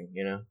anything,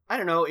 I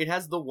don't know. It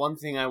has the one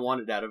thing I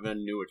wanted out of a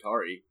new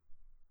Atari.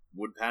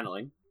 Wood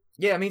paneling.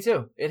 Yeah, me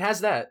too. It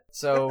has that.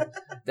 So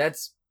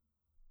that's,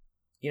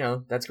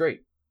 that's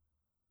great.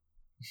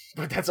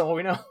 But that's all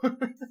we know.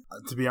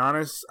 To be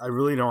honest, I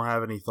really don't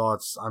have any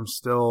thoughts. I'm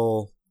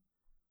still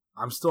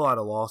at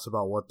a loss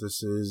about what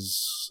this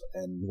is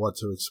and what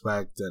to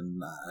expect,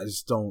 and I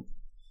just don't.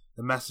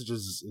 The message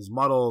is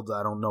muddled.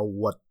 I don't know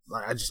what.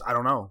 I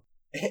don't know.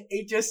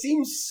 It just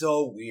seems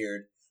so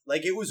weird.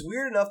 Like, it was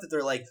weird enough that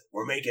they're like,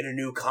 we're making a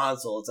new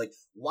console. It's like,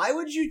 why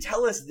would you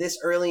tell us this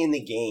early in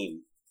the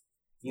game?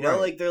 Right.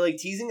 Like, they're, like,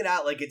 teasing it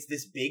out like it's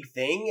this big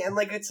thing, and,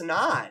 like, it's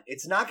not.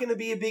 It's not going to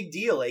be a big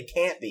deal. It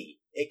can't be.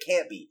 It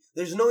can't be.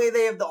 There's no way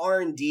they have the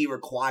R&D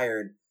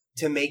required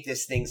to make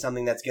this thing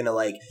something that's going to,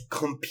 like,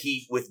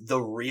 compete with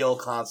the real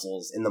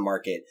consoles in the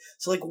market.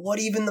 So, like, what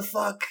even the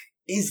fuck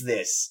is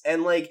this?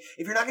 And, like,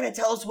 if you're not going to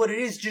tell us what it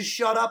is, just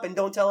shut up and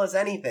don't tell us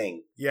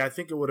anything. Yeah, I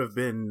think it would have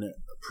been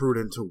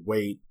prudent to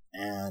wait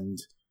and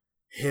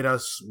hit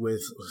us with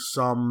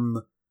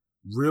some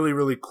really,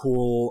 really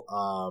cool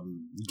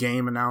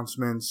game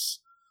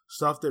announcements,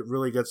 stuff that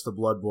really gets the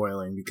blood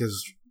boiling,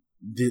 because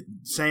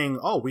saying,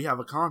 oh, we have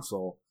a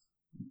console,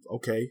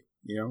 okay,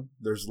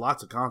 there's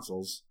lots of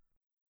consoles.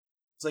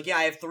 It's like, yeah,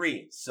 I have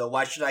 3, so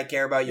why should I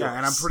care about yours? Yeah,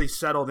 and I'm pretty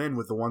settled in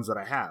with the ones that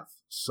I have.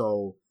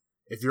 So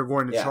if you're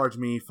going to charge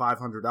me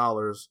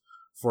 $500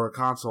 for a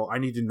console, I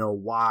need to know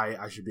why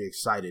I should be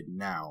excited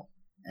now.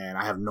 And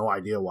I have no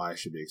idea why I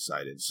should be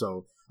excited.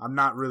 So I'm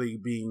not really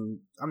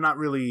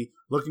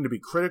looking to be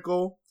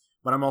critical,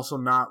 but I'm also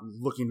not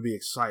looking to be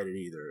excited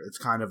either. It's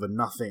kind of a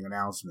nothing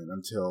announcement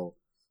until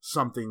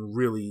something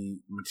really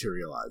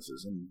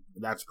materializes, and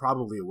that's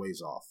probably a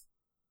ways off.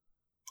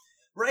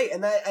 Right,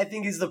 and that, I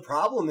think, is the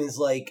problem, is,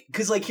 like,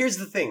 because, like, here's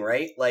the thing,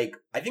 right? Like,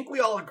 I think we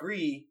all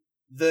agree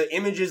the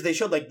images they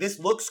showed, like, this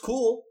looks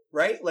cool,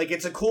 right? Like,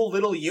 it's a cool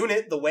little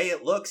unit, the way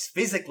it looks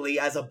physically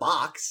as a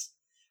box.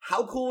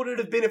 How cool would it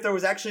have been if there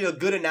was actually a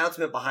good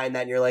announcement behind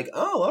that and you're like,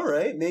 oh, all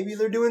right, maybe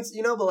they're doing,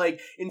 but, like,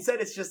 instead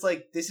it's just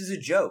like, this is a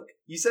joke.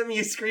 You sent me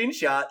a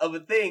screenshot of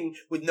a thing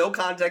with no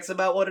context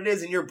about what it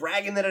is, and you're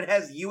bragging that it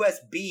has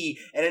USB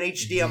and an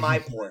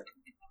HDMI port.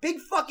 Big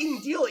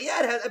fucking deal.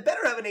 Yeah, it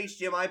better have an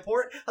HDMI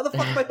port. How the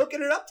fuck am I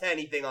hooking it up to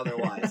anything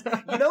otherwise?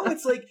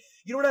 It's like,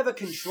 you don't have a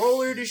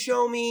controller to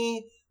show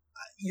me.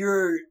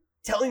 You're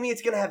telling me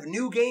it's going to have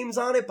new games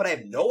on it, but I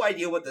have no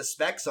idea what the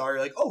specs are.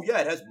 You're like, oh yeah,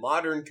 it has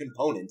modern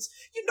components.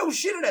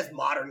 Shit, it has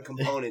modern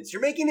components.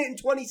 You're making it in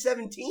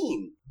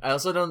 2017. I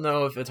also don't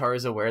know if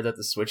Atari's aware that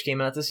the Switch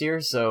came out this year,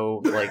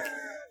 so, like,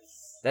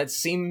 that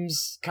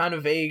seems kind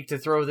of vague to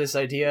throw this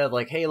idea,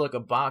 like, hey, look, a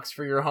box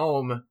for your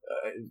home.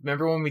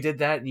 Remember when we did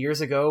that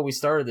years ago? We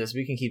started this.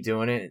 We can keep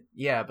doing it.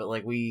 Yeah, but,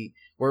 like,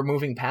 we're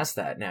moving past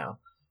that now.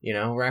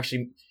 We're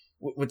actually,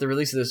 with the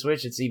release of the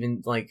Switch, it's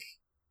even, like,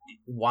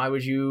 why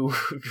would you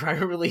try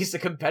to release a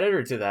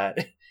competitor to that?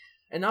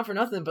 And not for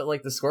nothing, but,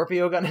 like, the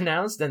Scorpio got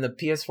announced and the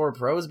PS4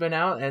 Pro's been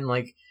out, and,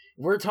 like,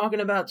 we're talking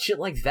about shit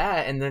like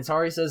that, and then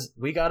Atari says,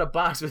 we got a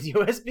box with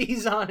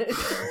USBs on it.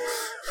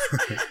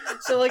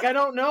 So, like, I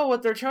don't know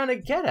what they're trying to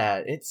get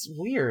at. It's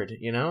weird,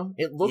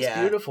 It looks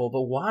beautiful,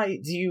 but why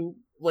do you,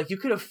 like, you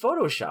could have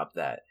photoshopped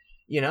that,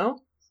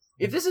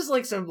 If this is,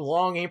 like, some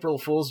long April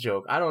Fool's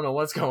joke, I don't know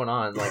what's going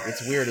on. Like,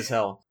 it's weird as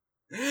hell.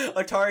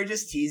 Atari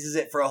just teases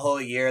it for a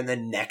whole year, and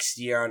then next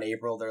year on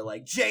April, they're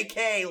like,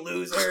 JK,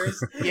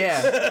 losers!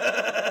 Yeah.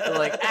 They're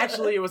like,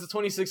 actually, it was a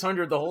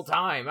 2600 the whole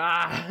time.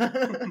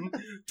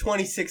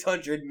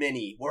 2600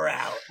 mini, we're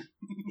out.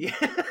 Yeah.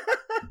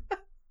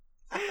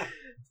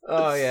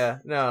 Oh, yeah.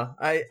 No,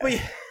 I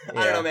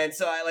don't know, man.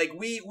 So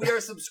we are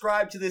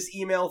subscribed to this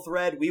email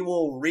thread. We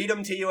will read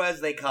them to you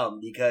as they come,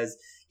 because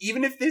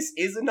even if this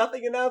is a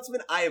nothing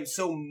announcement, I am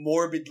so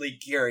morbidly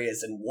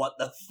curious in what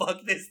the fuck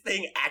this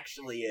thing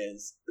actually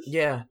is.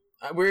 Yeah.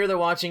 We're either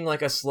watching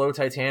like a slow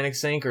Titanic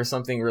sink or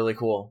something really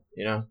cool,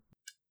 you know?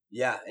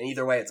 Yeah, and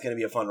either way, it's going to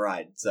be a fun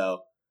ride.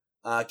 So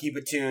keep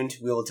it tuned.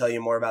 We will tell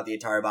you more about the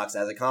Atari box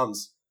as it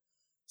comes.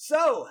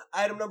 So,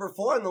 item number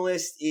 4 on the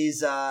list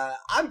is,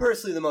 I'm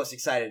personally the most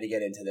excited to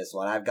get into this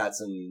one. I got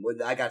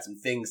some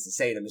things to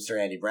say to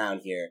Mr. Andy Brown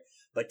here.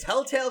 But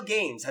Telltale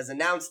Games has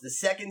announced the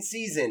second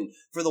season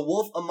for The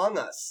Wolf Among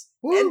Us.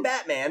 Woo! And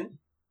Batman.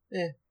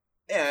 Yeah.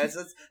 Yeah,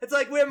 it's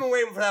like we haven't been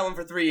waiting for that one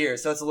for 3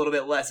 years, so it's a little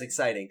bit less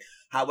exciting.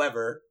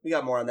 However, we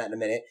got more on that in a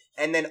minute.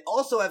 And then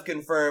also have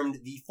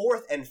confirmed the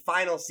 4th and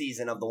final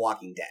season of The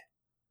Walking Dead.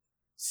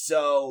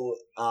 So,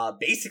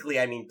 basically,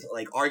 I mean,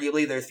 like,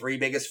 arguably their 3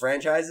 biggest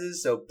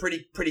franchises, so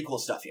pretty cool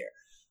stuff here.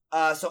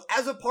 So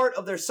as a part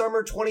of their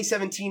summer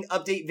 2017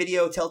 update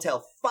video,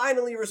 Telltale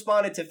finally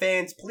responded to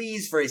fans'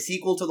 pleas for a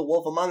sequel to The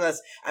Wolf Among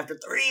Us after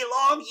 3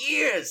 long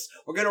years.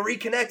 We're gonna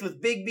reconnect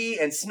with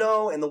Bigby and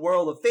Snow in the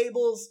world of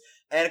Fables,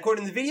 and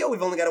according to the video,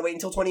 we've only gotta wait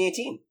until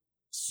 2018.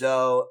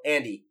 So,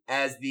 Andy,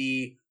 as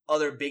the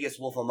other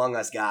biggest Wolf Among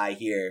Us guy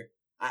here,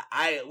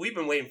 we've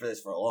been waiting for this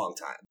for a long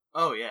time.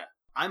 Oh yeah,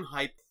 I'm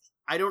hyped.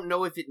 I don't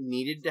know if it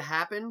needed to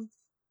happen,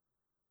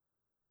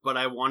 but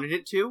I wanted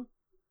it to.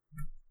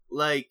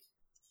 Like,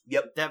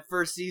 yep, that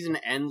first season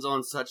ends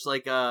on such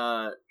like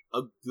a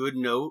good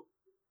note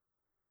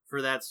for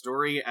that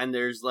story, and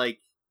there's like,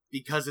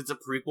 because it's a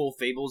prequel,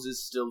 Fables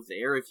is still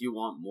there if you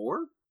want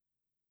more.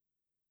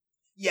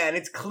 Yeah, and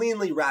it's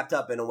cleanly wrapped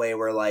up in a way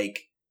where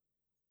like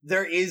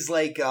there is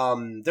like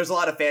there's a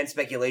lot of fan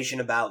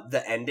speculation about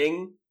the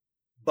ending,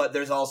 but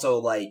there's also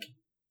like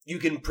you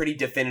can pretty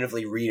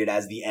definitively read it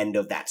as the end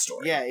of that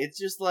story. Yeah, it's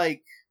just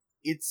like,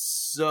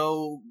 it's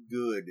so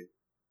good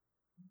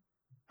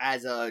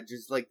as a,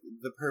 just like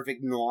the perfect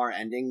noir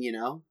ending, you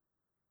know?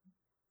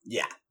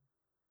 Yeah.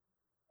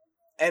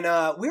 And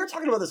we were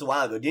talking about this a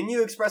while ago. Didn't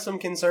you express some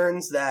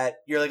concerns that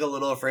you're like a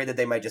little afraid that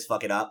they might just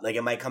fuck it up? Like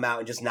it might come out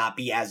and just not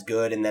be as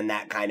good, and then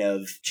that kind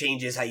of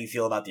changes how you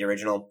feel about the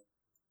original?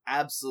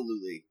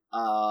 Absolutely.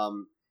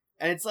 And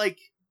it's like,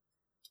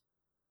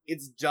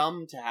 it's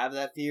dumb to have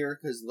that fear,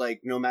 because,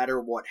 like, no matter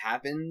what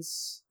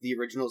happens, the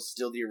original's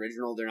still the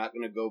original. They're not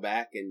going to go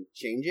back and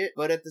change it.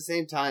 But at the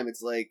same time,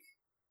 it's like,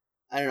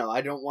 I don't know,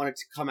 I don't want it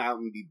to come out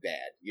and be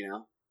bad, you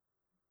know?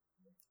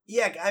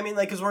 Yeah, I mean,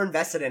 like, because we're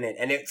invested in it,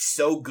 and it's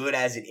so good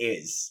as it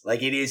is.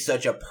 Like, it is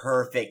such a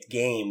perfect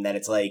game that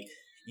it's like,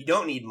 you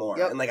don't need more.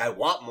 Yep. And, like, I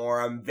want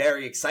more. I'm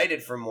very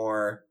excited for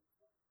more.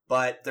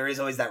 But there is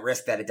always that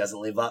risk that it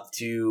doesn't live up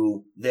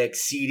to the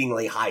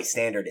exceedingly high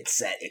standard it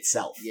set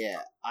itself. Yeah,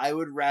 I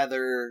would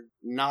rather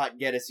not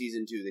get a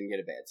season 2 than get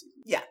a bad season.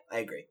 Yeah, I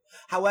agree.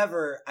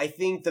 However, I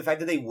think the fact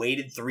that they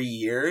waited 3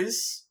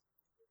 years,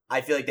 I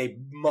feel like they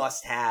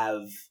must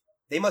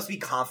be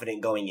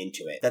confident going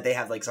into it, that they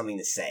have like something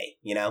to say,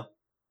 you know?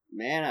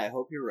 Man, I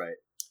hope you're right.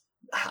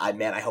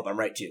 Man, I hope I'm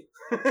right too.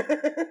 Did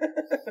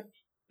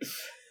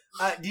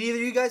either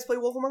of you guys play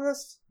Wolf Among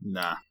Us?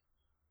 Nah.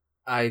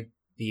 I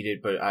beat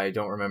it, but I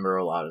don't remember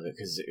a lot of it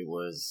because it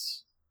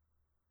was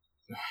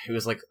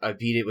like I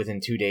beat it within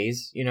 2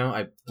 days. You know,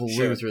 I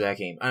blew through that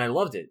game and I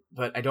loved it,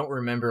 but I don't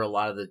remember a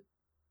lot of the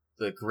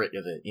grit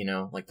of it. You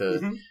know, like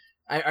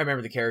I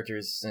remember the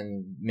characters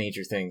and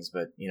major things,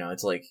 but you know,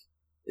 it's like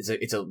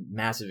it's a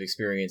massive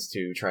experience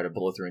to try to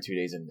blow through in 2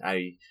 days, and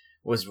I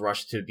was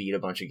rushed to beat a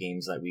bunch of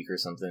games that week or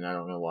something. I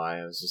don't know why.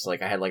 I was just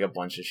like, I had like a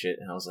bunch of shit,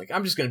 and I was like,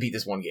 I'm just gonna beat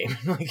this one game.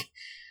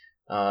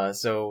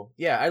 So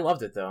yeah, I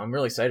loved it though. I'm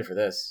really excited for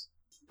this.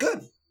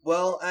 Good.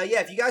 Well, yeah,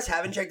 if you guys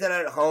haven't checked that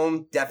out at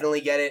home,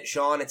 definitely get it.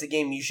 Sean, it's a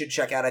game you should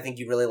check out. I think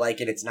you'd really like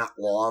it. It's not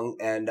long.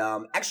 And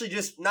actually,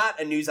 just not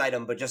a news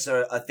item, but just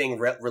a thing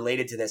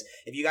related to this.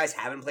 If you guys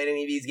haven't played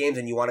any of these games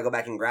and you want to go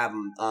back and grab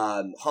them,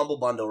 Humble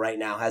Bundle right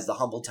now has the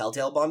Humble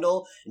Telltale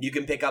Bundle. And you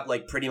can pick up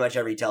like pretty much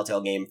every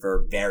Telltale game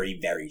for very,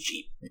 very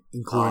cheap.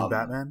 Including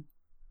Batman?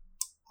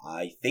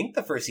 I think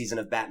the first season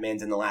of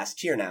Batman's in the last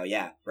tier now,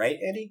 yeah. Right,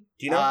 Andy?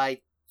 Do you know?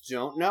 I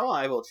don't know.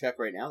 I will check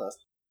right now, though.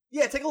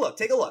 Yeah, take a look,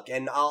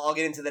 and I'll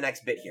get into the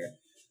next bit here.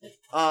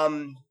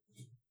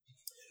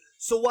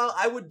 So while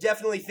I would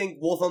definitely think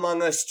Wolf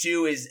Among Us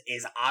 2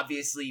 is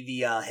obviously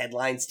the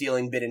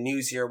headline-stealing bit of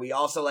news here, we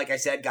also, like I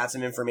said, got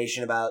some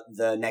information about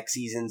the next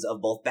seasons of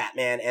both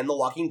Batman and The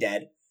Walking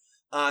Dead.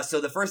 So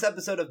the first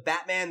episode of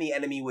Batman: The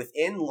Enemy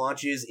Within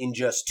launches in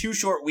just 2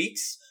 short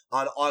weeks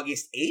on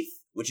August 8th,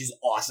 which is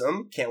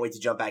awesome. Can't wait to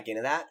jump back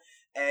into that.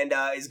 and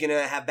is going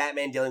to have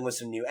Batman dealing with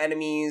some new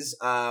enemies.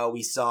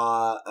 We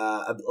saw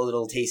a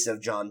little taste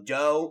of John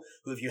Doe,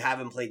 who, if you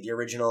haven't played the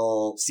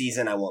original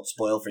season, I won't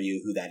spoil for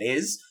you who that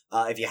is.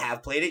 If you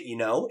have played it, you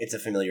know it's a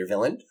familiar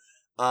villain.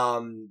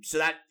 So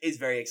that is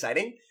very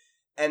exciting.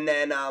 And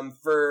then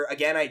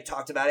I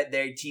talked about it,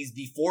 they teased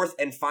the 4th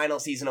and final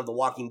season of The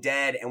Walking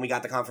Dead, and we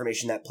got the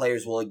confirmation that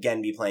players will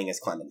again be playing as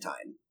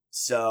Clementine.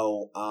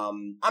 So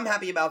I'm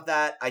happy about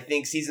that. I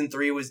think season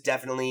 3 was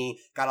definitely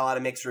got a lot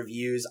of mixed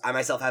reviews. I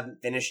myself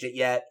haven't finished it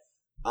yet,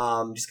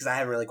 just because I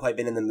haven't really quite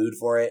been in the mood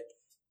for it.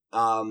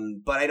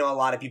 But I know a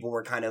lot of people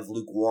were kind of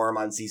lukewarm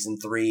on season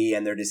 3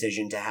 and their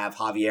decision to have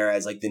Javier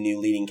as like the new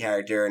leading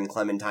character and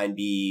Clementine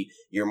be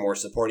your more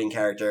supporting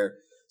character.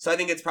 So I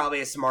think it's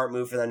probably a smart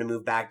move for them to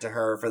move back to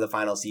her for the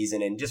final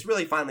season and just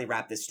really finally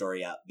wrap this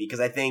story up. Because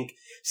I think,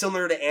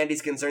 similar to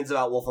Andy's concerns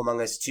about Wolf Among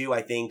Us 2,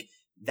 I think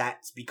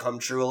that's become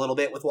true a little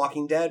bit with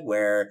Walking Dead,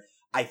 where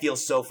I feel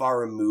so far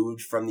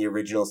removed from the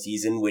original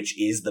season, which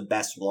is the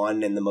best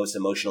one and the most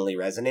emotionally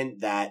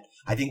resonant, that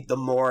I think the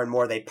more and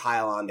more they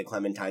pile on to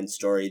Clementine's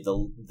story,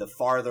 the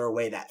farther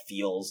away that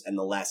feels and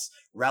the less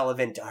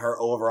relevant to her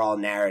overall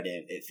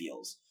narrative it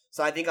feels.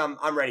 So I think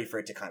I'm ready for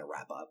it to kind of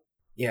wrap up.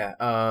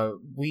 Yeah,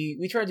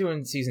 we tried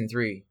doing season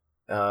 3.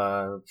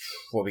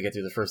 We get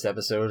through the first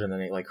episode and then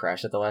it like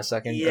crashed at the last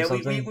second. Yeah, or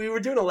something. we were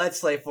doing a Let's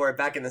Play for it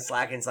back in the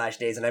Slack and Slash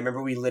days, and I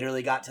remember we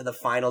literally got to the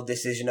final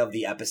decision of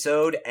the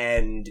episode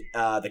and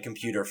the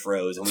computer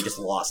froze and we just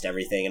lost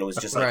everything, and it was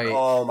just like,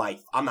 oh my,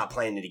 I'm not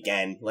playing it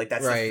again. Like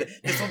that's right.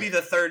 This will be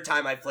the 3rd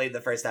time I played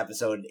the first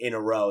episode in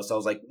a row, so I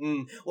was like,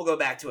 we'll go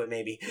back to it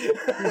maybe.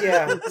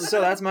 Yeah,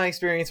 so that's my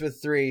experience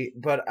with 3,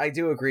 but I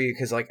do agree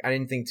because like I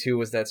didn't think 2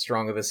 was that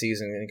strong of a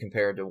season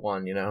compared to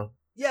 1, you know?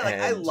 Yeah,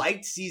 like, I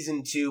liked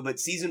season 2, but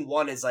season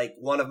 1 is, like,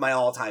 one of my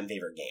all-time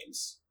favorite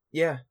games.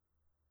 Yeah.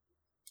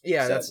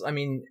 Yeah, So-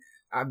 I'm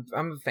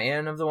a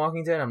fan of The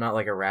Walking Dead. I'm not,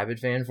 like, a rabid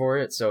fan for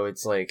it, so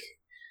it's, like,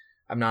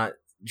 I'm not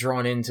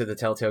drawn into the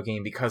Telltale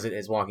game because it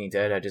is Walking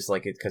Dead. I just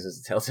like it because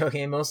it's a Telltale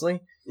game, mostly.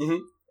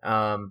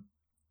 Mm-hmm.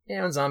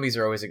 And zombies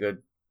are always a good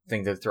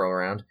thing to throw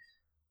around.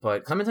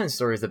 But Clementine's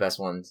story is the best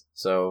one,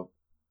 so...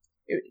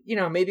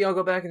 maybe I'll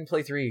go back and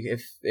play 3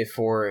 if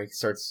 4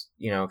 starts,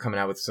 coming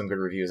out with some good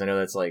reviews. I know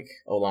that's like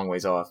a long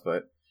ways off,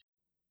 but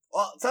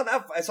Well, it's not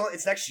that.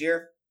 It's next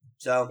year,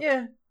 so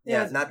yeah,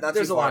 not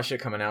There's too a far. lot of shit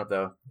coming out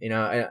though. I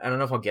don't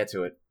know if I'll get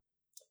to it.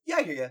 Yeah,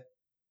 I hear you.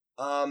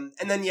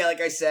 And then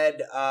like I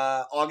said,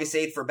 August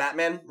 8th for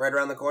Batman, right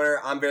around the corner.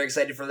 I'm very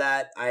excited for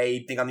that.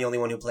 I think I'm the only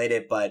one who played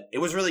it, but it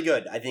was really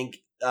good. I think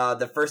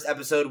the first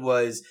episode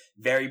was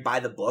very by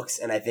the books,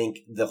 and I think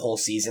the whole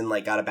season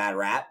like got a bad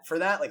rap for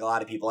that. Like a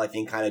lot of people, I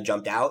think, kind of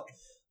jumped out.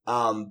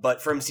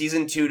 But from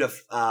season 2 to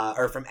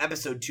from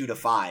episode 2 to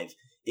 5,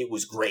 it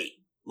was great.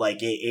 Like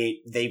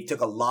they took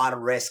a lot of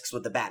risks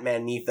with the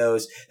Batman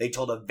mythos. They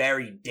told a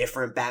very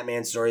different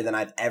Batman story than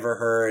I've ever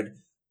heard.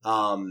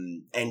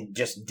 And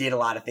just did a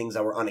lot of things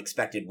that were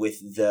unexpected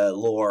with the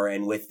lore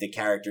and with the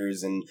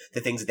characters and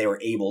the things that they were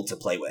able to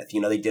play with.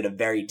 They did a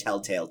very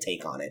Telltale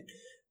take on it.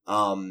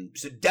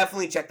 So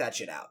definitely check that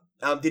shit out.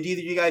 Did either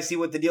of you guys see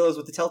what the deal is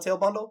with the Telltale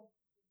bundle?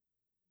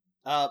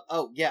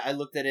 Oh yeah, I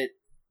looked at it.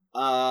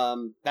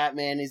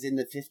 Batman is in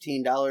the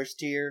 $15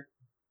 tier.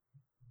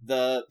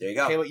 There you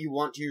go. Pay What You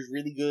Want tier is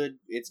really good.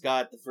 It's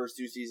got the first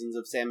 2 seasons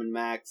of Sam and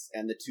Max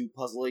and the 2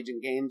 puzzle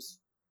agent games,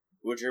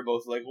 which are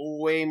both like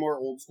way more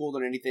old school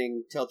than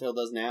anything Telltale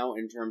does now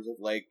in terms of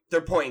like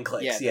They're point and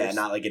clicks, Yeah,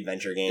 not like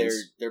adventure games.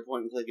 they're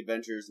point and click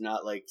adventures,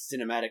 not like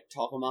cinematic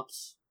talk 'em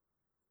ups.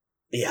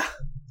 Yeah.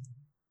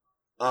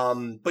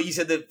 But you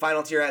said the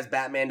final tier has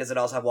Batman. Does it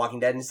also have Walking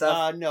Dead and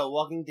stuff? No,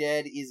 Walking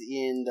Dead is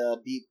in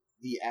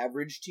the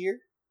average tier.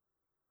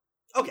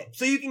 Okay,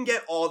 so you can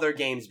get all their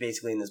games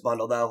basically in this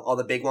bundle, though, all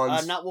the big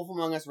ones. Not Wolf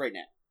Among Us right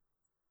now.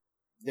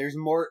 There's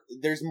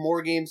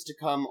more games to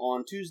come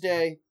on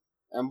Tuesday,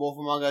 and Wolf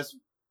Among Us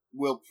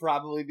will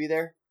probably be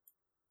there.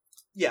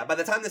 Yeah, by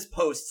the time this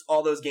posts,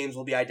 all those games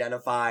will be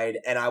identified,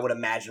 and I would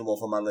imagine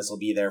Wolf Among Us will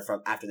be there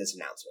from after this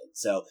announcement.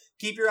 So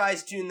keep your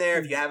eyes tuned there.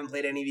 If you haven't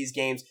played any of these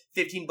games,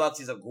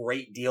 $15 is a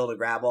great deal to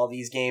grab all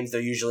these games.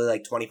 They're usually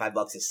like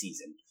 $25 a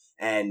season,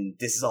 and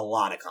this is a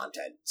lot of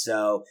content.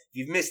 So if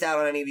you've missed out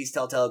on any of these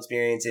Telltale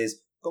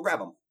experiences, go grab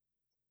them.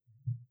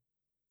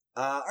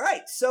 All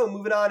right, so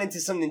moving on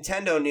into some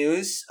Nintendo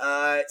news.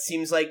 It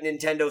seems like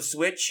Nintendo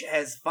Switch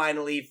has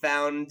finally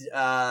found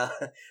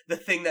the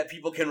thing that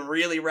people can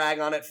really rag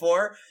on it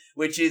for,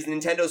 which is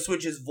Nintendo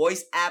Switch's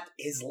voice app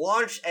is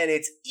launched, and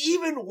it's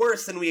even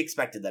worse than we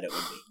expected that it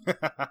would be.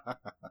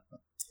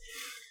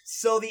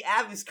 So the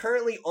app is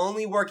currently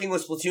only working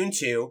with Splatoon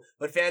 2,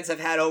 but fans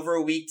have had over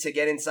a week to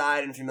get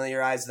inside and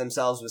familiarize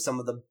themselves with some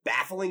of the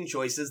baffling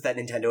choices that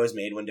Nintendo has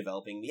made when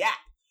developing the app.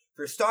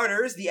 For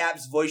starters, the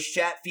app's voice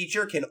chat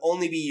feature can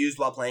only be used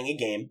while playing a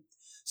game.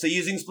 So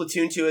using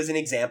Splatoon 2 as an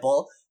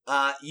example,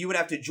 you would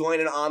have to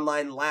join an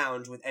online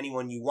lounge with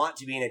anyone you want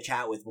to be in a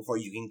chat with before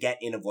you can get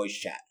in a voice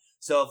chat.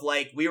 So if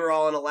like we were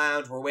all in a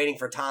lounge, we're waiting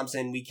for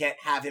Thompson, we can't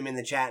have him in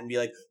the chat and be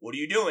like, what are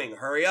you doing?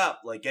 Hurry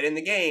up. Like, get in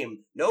the game.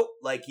 Nope.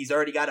 Like, he's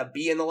already got to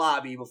be in the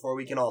lobby before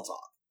we can all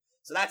talk.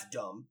 So that's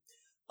dumb.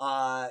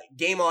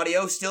 Game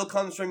audio still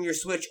comes from your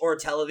Switch or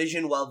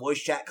television, while voice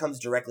chat comes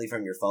directly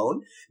from your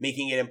phone,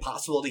 making it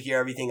impossible to hear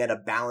everything at a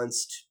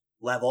balanced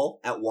level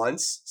at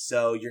once.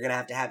 So you're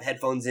going to have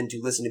headphones in to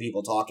listen to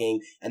people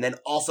talking, and then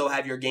also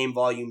have your game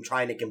volume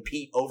trying to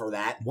compete over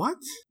that. What?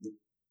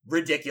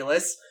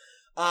 Ridiculous.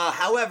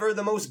 However,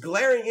 the most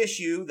glaring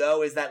issue,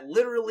 though, is that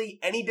literally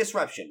any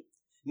disruption,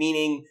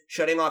 meaning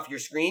shutting off your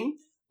screen,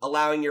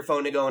 allowing your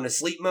phone to go into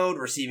sleep mode,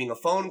 receiving a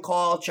phone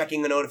call,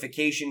 checking a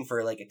notification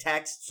for like a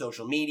text,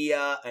 social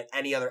media,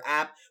 any other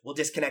app, will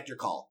disconnect your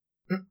call.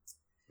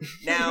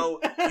 Now,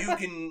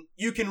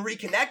 you can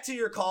reconnect to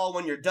your call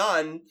when you're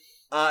done,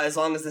 as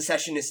long as the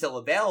session is still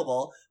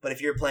available, but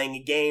if you're playing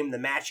a game, the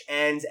match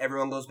ends,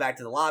 everyone goes back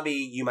to the lobby,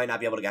 you might not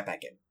be able to get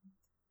back in.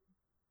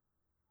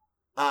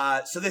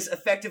 So this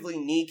effectively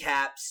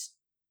kneecaps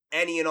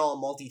any and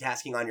all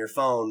multitasking on your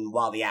phone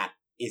while the app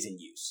is in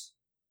use.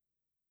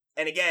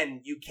 And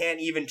again, you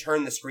can't even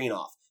turn the screen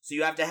off. So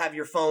you have to have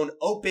your phone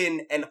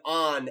open and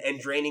on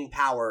and draining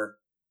power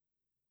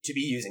to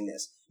be using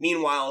this.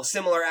 Meanwhile,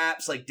 similar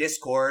apps like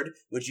Discord,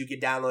 which you could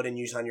download and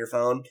use on your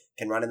phone,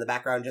 can run in the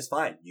background just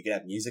fine. You can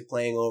have music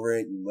playing over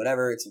it and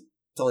whatever. It's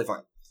totally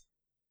fine.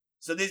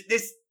 So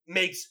this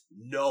makes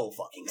no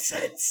fucking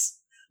sense.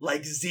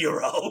 Like,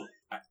 zero.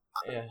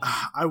 Yeah.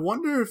 I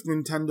wonder if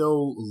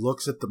Nintendo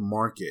looks at the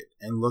market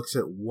and looks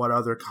at what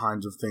other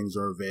kinds of things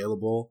are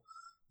available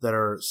that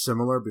are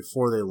similar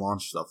before they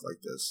launch stuff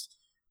like this.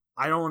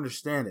 I don't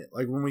understand it.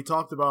 Like, when we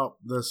talked about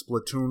the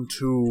Splatoon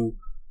 2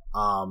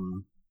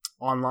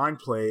 online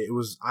play,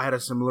 I had a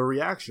similar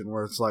reaction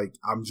where it's like,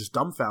 I'm just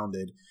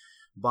dumbfounded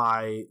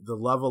by the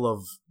level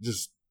of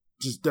just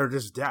they're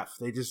just deaf.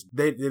 They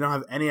don't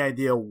have any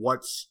idea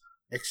what's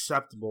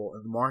acceptable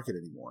in the market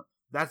anymore.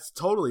 That's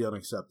totally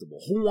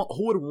unacceptable. Who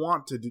would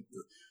want to do?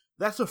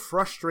 That's a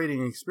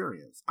frustrating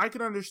experience. I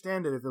could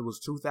understand it if it was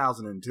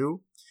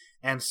 2002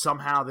 and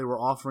somehow they were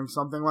offering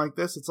something like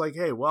this. It's like,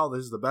 hey, well,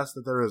 this is the best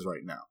that there is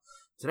right now.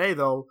 Today,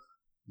 though,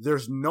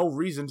 there's no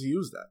reason to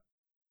use that.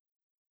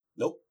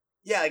 Nope.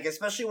 Yeah, like,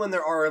 especially when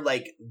there are,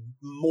 like,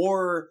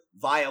 more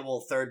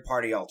viable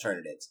third-party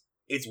alternatives.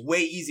 It's way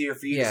easier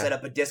for you to set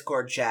up a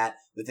Discord chat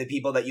with the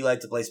people that you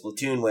like to play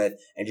Splatoon with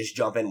and just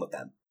jump in with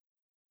them.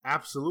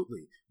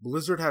 Absolutely.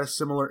 Blizzard had a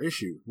similar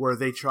issue where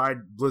they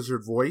tried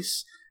Blizzard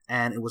Voice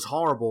and it was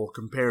horrible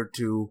compared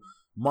to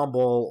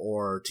Mumble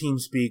or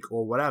TeamSpeak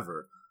or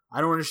whatever.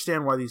 I don't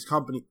understand why these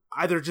companies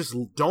either just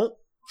don't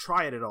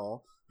try it at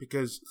all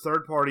because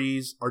third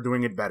parties are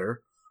doing it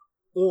better,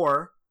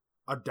 or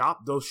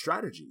adopt those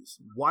strategies.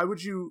 Why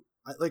would you,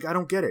 like, I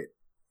don't get it.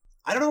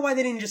 I don't know why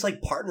they didn't just,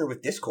 like, partner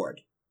with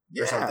Discord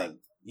or something,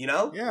 you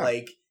know? Yeah.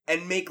 Like,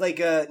 and make, like,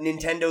 a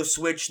Nintendo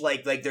Switch,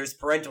 like there's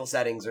parental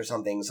settings or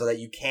something so that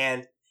you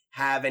can't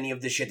have any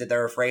of the shit that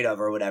they're afraid of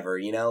or whatever,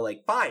 you know?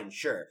 Like, fine,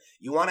 sure.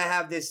 You want to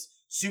have this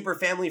super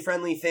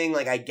family-friendly thing,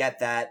 like, I get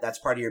that. That's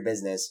part of your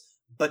business.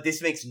 But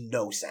this makes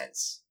no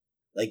sense.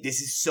 Like,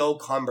 this is so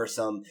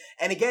cumbersome.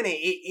 And again,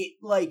 it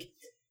like,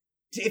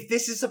 if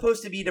this is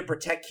supposed to be to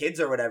protect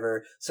kids or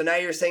whatever, so now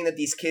you're saying that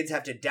these kids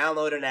have to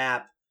download an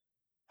app,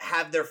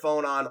 have their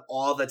phone on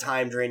all the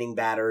time, draining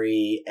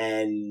battery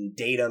and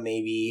data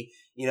maybe,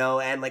 you know,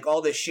 and like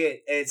all this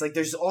shit. And it's like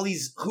there's all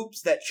these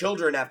hoops that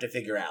children have to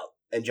figure out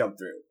and jump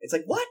through. It's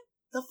like, what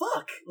the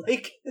fuck?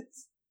 Like,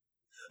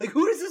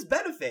 who does this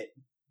benefit?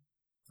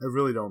 I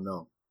really don't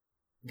know.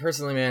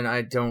 Personally, man,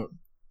 I don't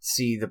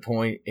see the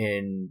point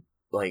in,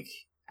 like,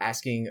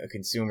 asking a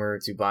consumer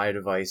to buy a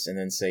device and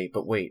then say,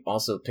 but wait,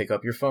 also pick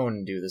up your phone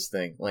and do this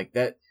thing. Like,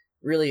 that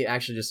really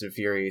actually just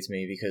infuriates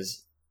me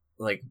because,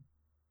 like,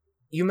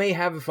 you may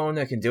have a phone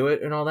that can do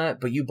it and all that,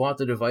 but you bought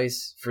the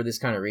device for this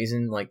kind of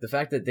reason. Like, the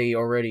fact that they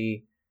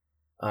already,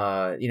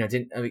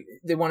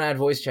 they want to add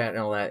voice chat and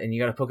all that, and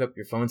you got to hook up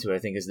your phone to it, I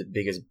think is the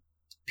biggest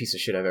piece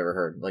of shit I've ever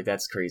heard. Like,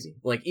 that's crazy.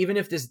 Like, even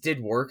if this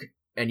did work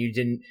and you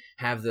didn't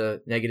have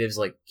the negatives,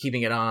 like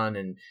keeping it on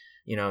and,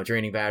 you know,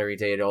 draining battery,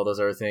 data, all those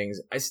other things,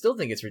 I still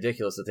think it's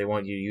ridiculous that they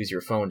want you to use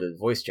your phone to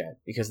voice chat,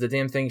 because the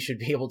damn thing should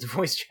be able to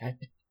voice chat.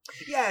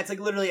 Yeah, it's like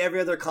literally every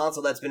other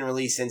console that's been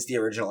released since the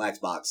original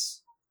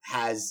Xbox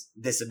has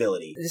this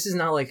ability. This is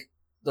not like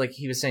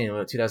he was saying,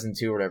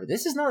 2002 or whatever.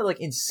 This is not like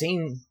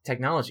insane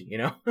technology, you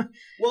know?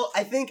 Well,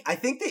 I think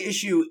the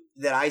issue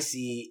that I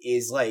see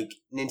is, like,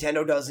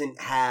 Nintendo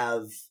doesn't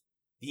have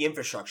the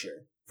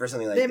infrastructure for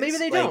something like this. Maybe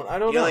they like, don't. I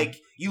don't know. Like,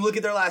 you look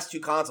at their last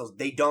two consoles,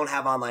 they don't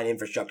have online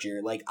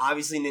infrastructure. Like,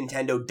 obviously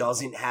Nintendo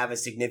doesn't have a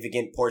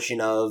significant portion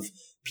of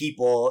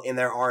people in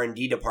their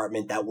R&D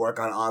department that work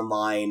on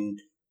online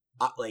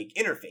like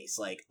interface.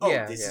 Like,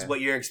 this is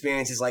what your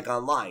experience is like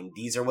online.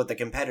 These are what the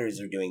competitors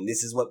are doing.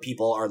 This is what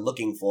people are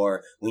looking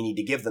for. We need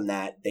to give them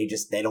that. They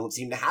don't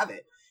seem to have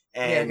it.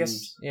 And I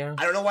guess,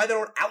 I don't know why they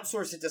don't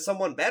outsource it to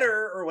someone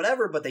better or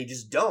whatever, but they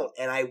just don't.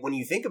 And when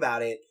you think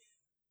about it,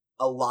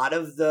 a lot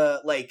of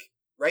the, like,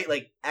 right,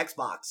 like,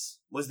 Xbox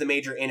was the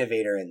major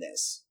innovator in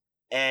this.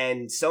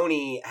 and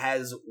Sony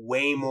has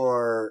way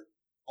more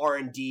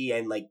R&D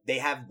and like they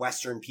have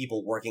Western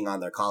people working on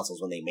their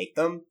consoles when they make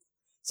them.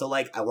 So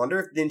like I wonder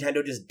if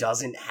Nintendo just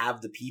doesn't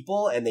have the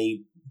people and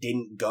they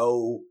didn't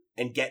go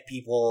and get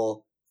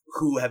people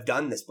who have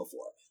done this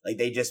before. Like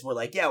they just were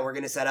like, yeah, we're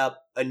going to set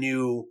up a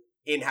new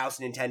in-house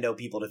Nintendo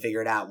people to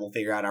figure it out. We'll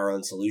figure out our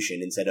own solution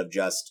instead of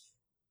just,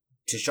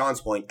 to Sean's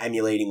point,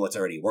 emulating what's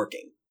already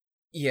working.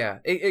 Yeah,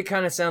 it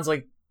kind of sounds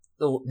like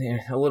a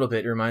little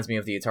bit reminds me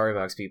of the Atari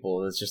Box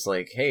people. It's just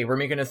like, hey, we're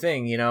making a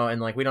thing, you know,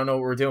 and like we don't know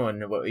what we're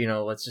doing, you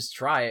know, let's just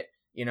try it.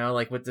 You know,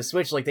 like with the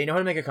Switch, like they know how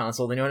to make a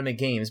console, they know how to make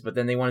games, but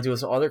then they want to do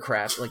this other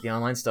crap, like the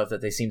online stuff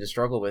that they seem to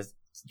struggle with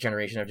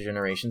generation after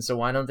generation. So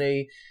why don't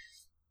they,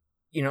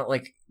 you know,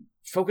 like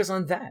focus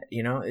on that?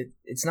 You know,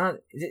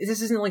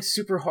 this isn't like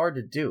super hard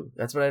to do.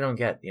 That's what I don't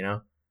get. You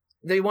know,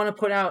 they want to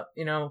put out,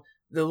 you know,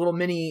 the little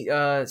mini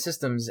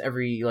systems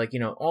every, like, you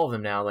know, all of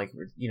them now, like,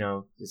 you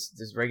know,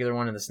 this regular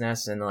one in the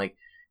SNES, and like,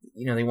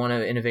 you know, they want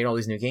to innovate all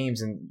these new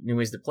games and new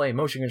ways to play,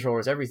 motion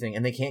controllers, everything,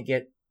 and they can't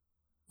get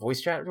voice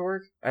chat to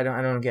work. I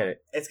don't get it.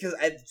 It's because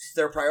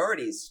their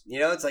priorities. You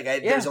know, it's like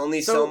there's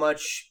only so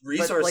much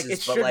resources. But, like, it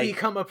should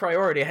become a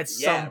priority at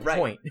some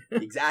point.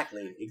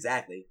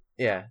 Exactly.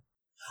 Yeah.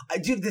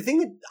 Dude, the thing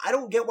that I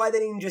don't get why they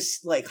didn't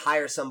just like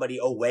hire somebody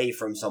away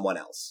from someone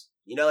else.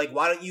 You know, like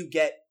why don't you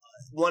get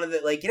one of the,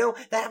 like, you know,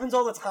 that happens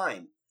all the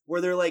time where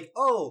they're like,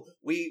 oh,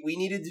 we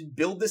needed to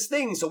build this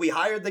thing, so we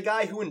hired the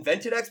guy who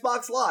invented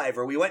Xbox Live,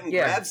 or we went and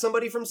grabbed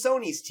somebody from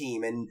Sony's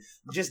team, and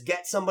just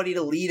get somebody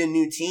to lead a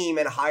new team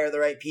and hire the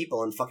right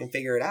people and fucking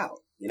figure it out,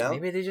 you know?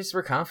 Maybe they just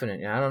were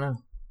confident. I don't know.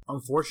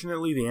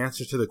 Unfortunately, the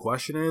answer to the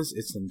question is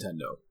it's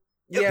Nintendo.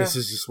 Yeah. This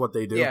is just what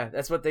they do. Yeah,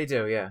 that's what they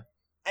do, yeah.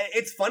 And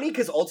it's funny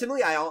because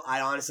ultimately I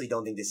honestly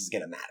don't think this is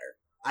going to matter.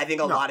 I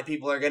think a lot of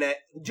people are going to,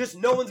 just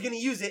no one's going to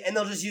use it, and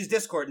they'll just use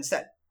Discord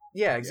instead.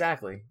 Yeah,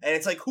 exactly. And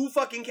it's like, who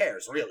fucking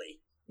cares, really?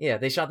 Yeah,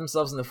 they shot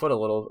themselves in the foot a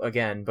little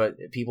again, but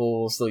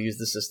people will still use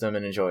the system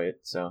and enjoy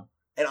it. So,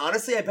 and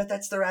honestly, I bet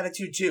that's their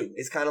attitude too.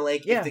 It's kind of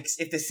like,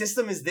 if the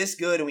system is this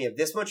good and we have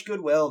this much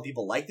goodwill and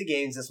people like the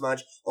games this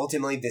much,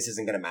 ultimately this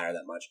isn't going to matter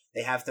that much.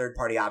 They have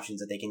third-party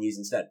options that they can use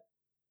instead.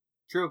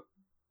 True.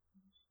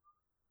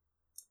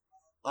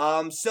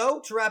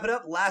 So to wrap it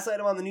up, last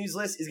item on the news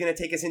list is going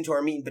to take us into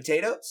our meat and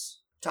potatoes.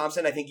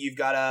 Thompson, I think you've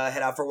got to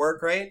head out for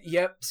work, right?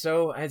 Yep.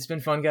 So it's been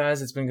fun,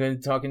 guys. It's been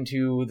good talking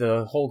to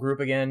the whole group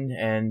again,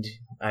 and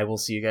I will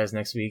see you guys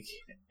next week.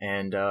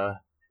 And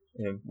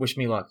you know, wish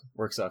me luck.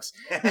 Work sucks.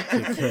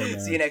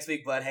 See you next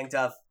week, bud. Hang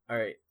tough. All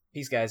right.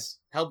 Peace, guys.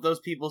 Help those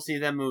people see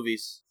them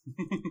movies.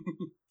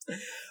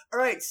 All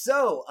right.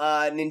 So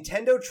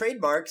Nintendo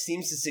trademark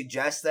seems to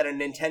suggest that a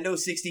Nintendo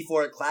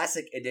 64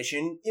 Classic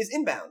Edition is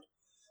inbound.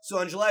 So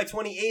on July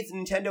 28th,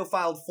 Nintendo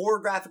filed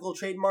 4 graphical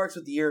trademarks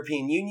with the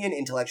European Union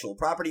Intellectual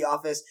Property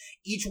Office,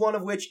 each one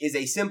of which is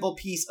a simple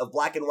piece of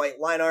black and white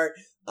line art,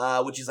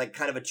 which is like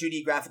kind of a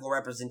 2D graphical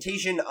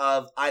representation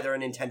of either a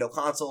Nintendo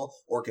console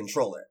or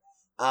controller.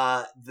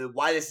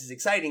 Why this is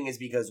exciting is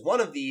because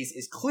one of these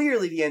is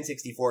clearly the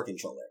N64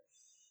 controller.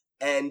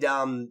 And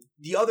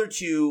the other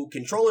 2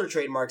 controller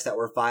trademarks that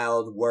were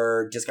filed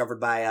were discovered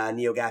by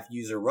NeoGAF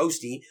user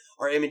Roasty,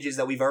 are images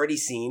that we've already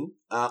seen,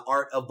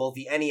 art of both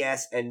the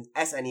NES and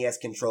SNES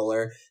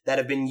controller that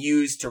have been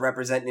used to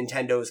represent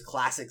Nintendo's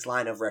Classics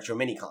line of retro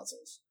mini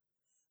consoles.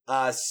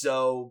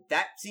 So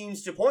that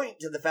seems to point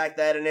to the fact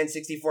that an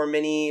N64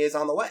 Mini is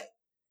on the way.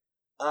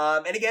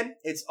 And again,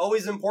 it's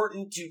always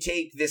important to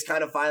take this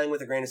kind of filing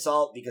with a grain of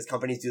salt because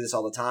companies do this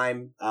all the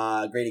time.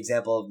 A great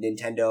example of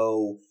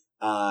Nintendo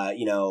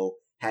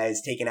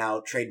has taken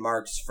out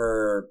trademarks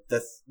for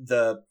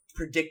the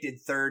predicted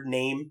third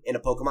name in a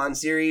Pokemon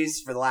series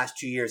for the last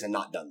 2 years and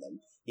not done them.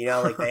 You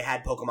know, like they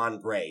had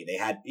Pokemon Gray, they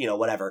had,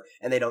 whatever,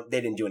 and they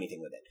didn't do anything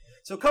with it.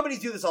 So companies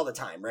do this all the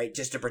time, right?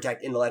 Just to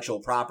protect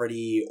intellectual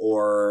property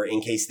or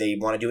in case they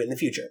want to do it in the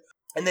future.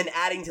 And then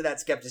adding to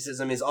that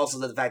skepticism is also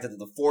the fact that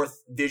the 4th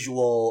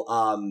visual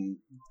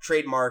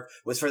trademark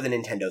was for the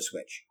Nintendo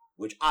Switch,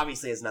 which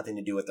obviously has nothing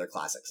to do with their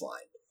Classics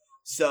line.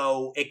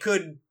 So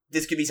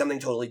this could be something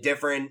totally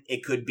different.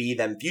 It could be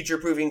them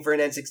future-proofing for an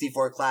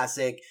N64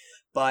 Classic.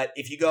 But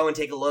if you go and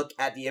take a look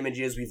at the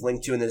images we've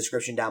linked to in the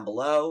description down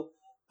below,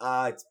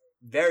 it's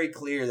very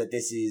clear that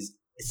this is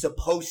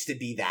supposed to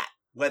be that,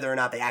 whether or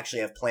not they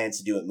actually have plans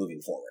to do it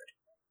moving forward,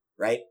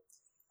 right?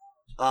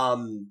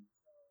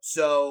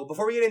 So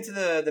before we get into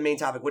the main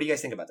topic, what do you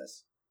guys think about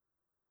this?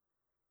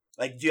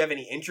 Like, do you have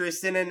any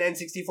interest in an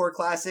N64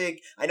 Classic?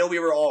 I know we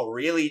were all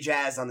really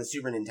jazzed on the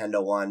Super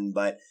Nintendo one,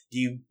 but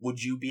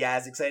would you be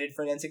as excited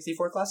for an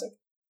N64 Classic?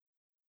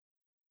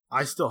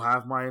 I still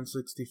have my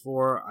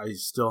N64. I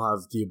still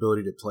have the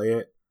ability to play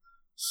it.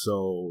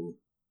 So,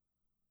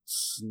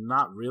 it's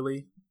not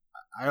really.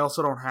 I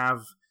also don't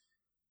have...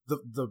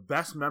 The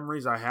best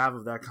memories I have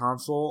of that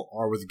console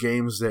are with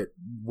games that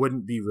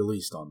wouldn't be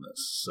released on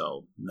this.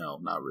 So, no,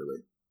 not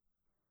really.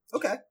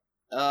 Okay.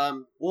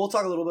 We'll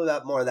talk a little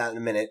bit more of that in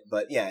a minute,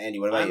 but yeah, Andy,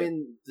 what about you? I'm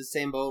in the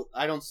same boat.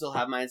 I don't still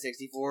have my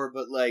N64,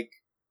 but like,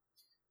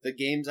 the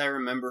games I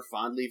remember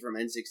fondly from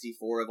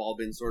N64 have all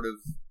been sort of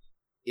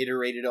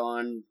iterated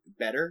on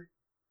better.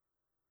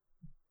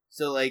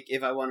 So, like,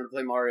 if I wanted to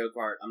play Mario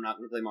Kart, I'm not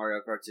going to play Mario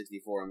Kart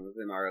 64, I'm going to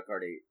play Mario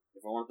Kart 8.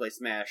 If I want to play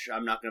Smash,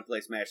 I'm not going to play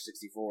Smash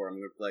 64, I'm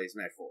going to play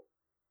Smash 4.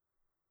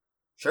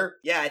 Sure.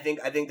 Yeah, I think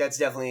that's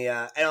definitely,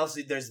 and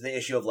also there's the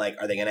issue of, like,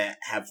 are they gonna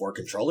have 4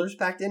 controllers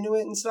packed into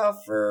it and stuff?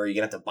 Or are you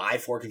gonna have to buy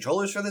 4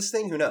 controllers for this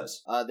thing? Who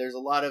knows? There's a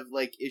lot of,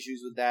 like,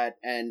 issues with that,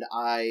 and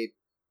I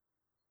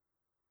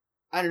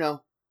don't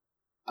know.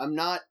 I'm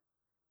not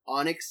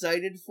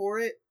unexcited for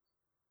it.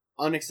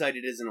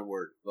 Unexcited isn't a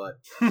word, but...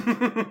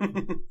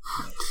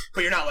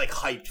 But you're not, like,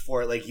 hyped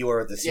for it like you were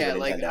with the Super Nintendo. Yeah,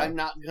 like, I'm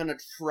not gonna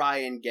try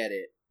and get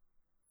it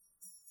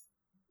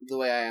the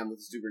way I am with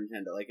the Super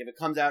Nintendo. Like, if it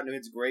comes out and if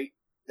it's great,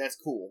 that's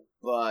cool,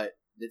 but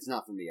it's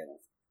not for me, I don't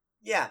think.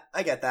 Yeah,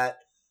 I get that.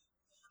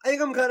 I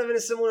think I'm kind of in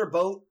a similar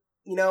boat.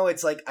 You know,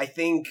 it's like, I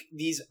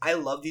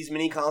love these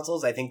mini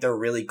consoles. I think they're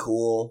really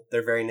cool.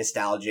 They're very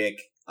nostalgic.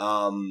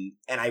 And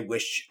I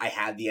wish I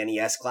had the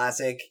NES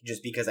Classic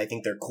just because I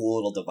think they're cool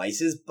little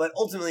devices. But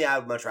ultimately, I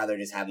would much rather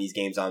just have these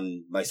games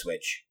on my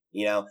Switch.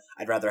 You know,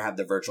 I'd rather have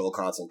the virtual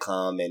console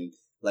come and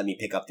let me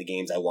pick up the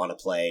games I want to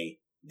play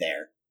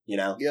there. You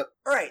know? Yep.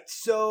 All right,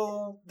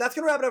 so that's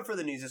going to wrap it up for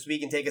the news this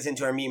week and take us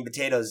into our meat and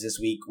potatoes this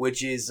week,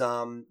 which is,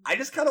 I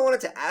just kind of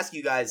wanted to ask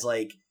you guys,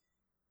 like,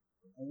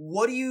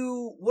 what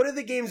are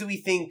the games that we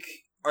think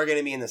are going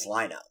to be in this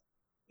lineup?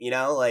 You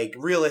know, like,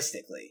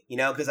 realistically, you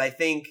know, because I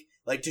think,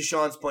 like, to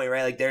Sean's point,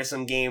 right, like, there's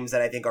some games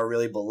that I think are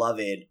really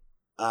beloved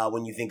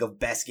when you think of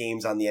best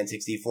games on the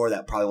N64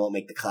 that probably won't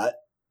make the cut.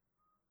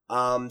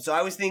 So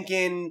I was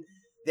thinking...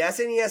 The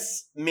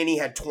SNES Mini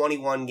had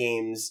 21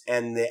 games,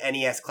 and the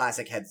NES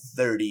Classic had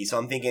 30, so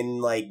I'm thinking,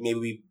 like, maybe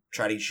we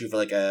try to shoot for,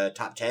 like, a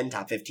top 10,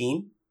 top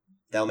 15?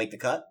 That'll make the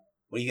cut?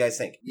 What do you guys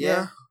think?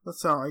 Yeah,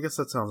 I guess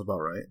that sounds about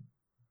right.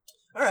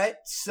 Alright,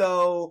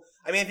 so,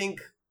 I mean, I think,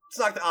 let's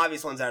knock the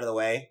obvious ones out of the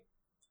way.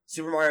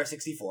 Super Mario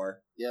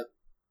 64. Yep.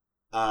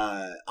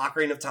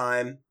 Ocarina of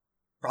Time.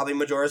 Probably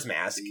Majora's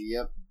Mask.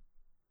 Yep.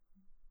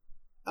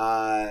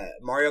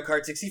 Mario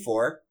Kart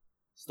 64.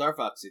 Star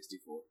Fox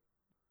 64.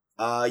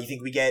 You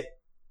think we get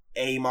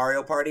a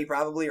Mario Party,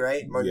 probably,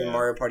 right? Yeah.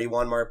 Mario Party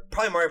 1,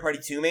 probably Mario Party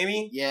 2,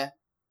 maybe? Yeah.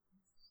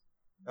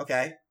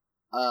 Okay.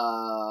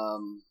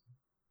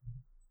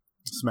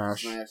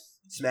 Smash.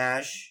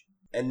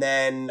 And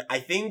then I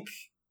think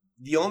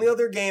the only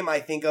other game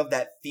I think of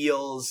that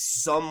feels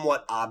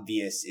somewhat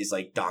obvious is,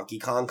 like, Donkey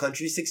Kong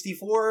Country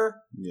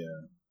 64. Yeah.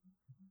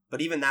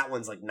 But even that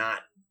one's, like,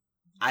 not...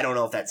 I don't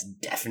know if that's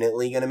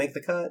definitely gonna make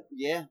the cut.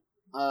 Yeah.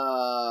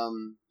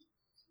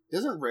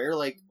 Doesn't Rare,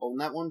 like, own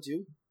that one,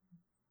 too?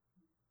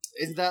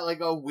 Isn't that, like,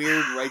 a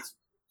weird rights,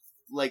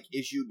 like,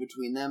 issue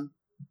between them?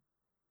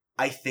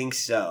 I think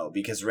so,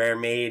 because Rare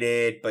made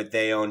it, but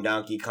they own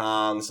Donkey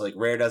Kong, so, like,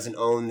 Rare doesn't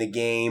own the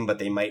game, but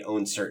they might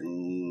own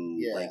certain,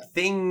 like,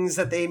 things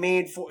that they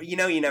made for... You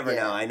know, you never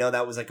know. I know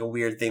that was, like, a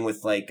weird thing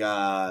with, like,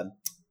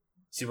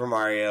 Super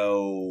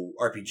Mario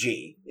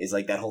RPG, is,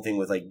 like, that whole thing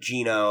with, like,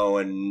 Geno,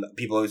 and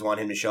people always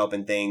want him to show up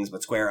in things,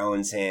 but Square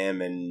owns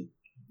him, and...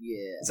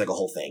 Yeah. It's, like, a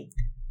whole thing.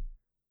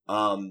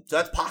 So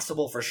that's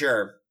possible for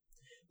sure.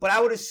 But I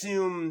would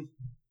assume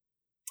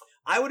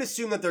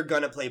that they're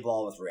gonna play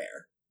ball with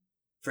Rare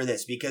for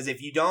this, because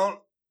if you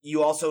don't,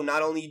 you also,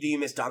 not only do you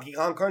miss Donkey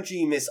Kong Country,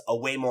 you miss a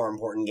way more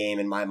important game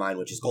in my mind,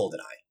 which is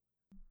GoldenEye.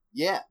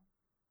 Yeah.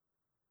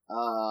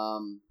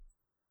 So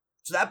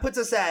that puts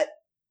us at,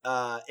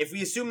 if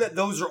we assume that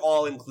those are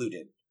all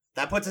included,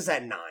 that puts us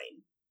at 9.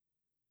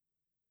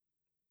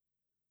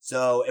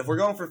 So if we're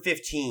going for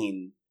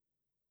 15,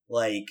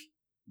 like,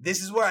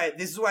 This is where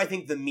I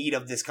think the meat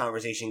of this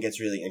conversation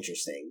gets really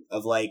interesting.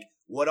 Of, like,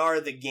 what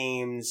are the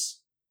games,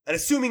 and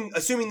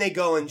assuming they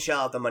go and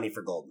shell out the money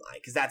for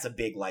GoldenEye, because that's a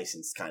big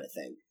license kind of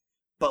thing.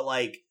 But,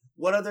 like,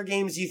 what other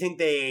games do you think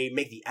they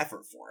make the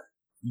effort for?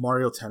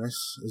 Mario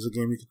Tennis is a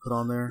game you could put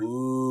on there.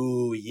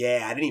 Ooh,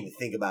 yeah, I didn't even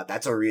think about that.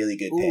 That's a really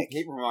good pick.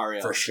 Paper Mario.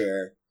 For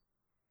sure.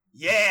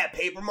 Yeah,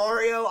 Paper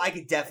Mario, I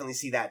could definitely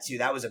see that too.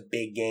 That was a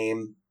big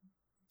game.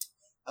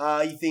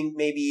 You think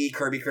maybe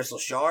Kirby Crystal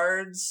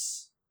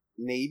Shards?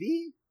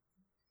 Maybe.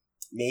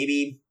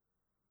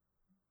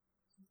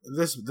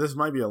 This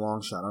might be a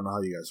long shot. I don't know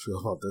how you guys feel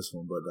about this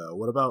one, but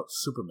what about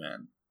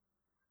Superman?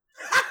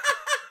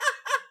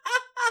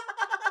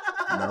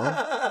 No?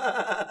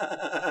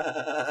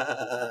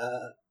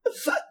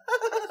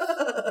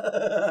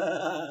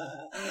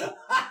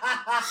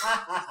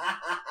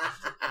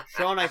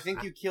 Sean, I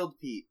think you killed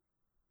Pete.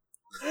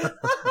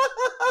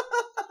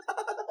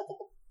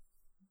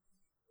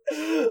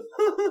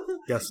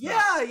 Guess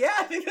not. Yeah,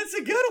 I think that's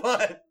a good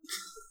one.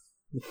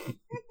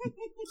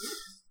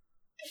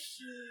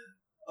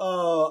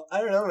 Oh,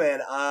 I don't know,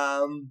 man.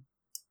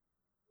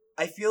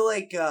 I feel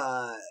like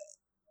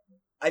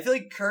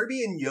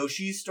Kirby and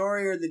Yoshi's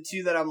Story are the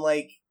two that I'm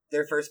like,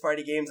 their first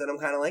party games that I'm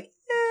kind of like,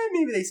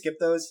 maybe they skip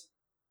those.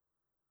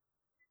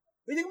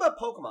 What do you think about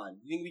Pokemon?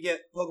 You think we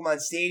get Pokemon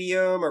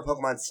Stadium or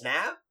Pokemon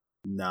Snap?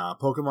 Nah,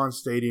 Pokemon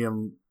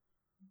Stadium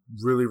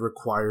really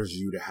requires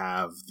you to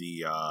have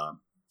the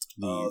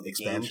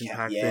expansion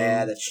pack thing.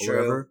 Yeah, that's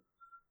true.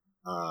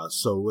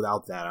 So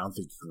without that, I don't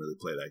think you can really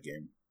play that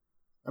game.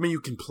 I mean,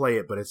 you can play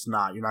it, but you're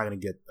not going to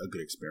get a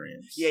good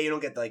experience. Yeah, you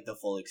don't get like the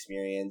full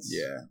experience.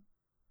 Yeah.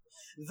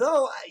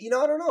 Though, I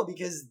don't know,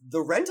 because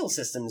the rental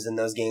systems in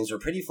those games were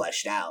pretty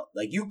fleshed out.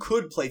 Like, you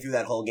could play through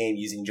that whole game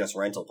using just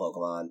rental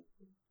Pokemon.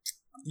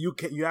 You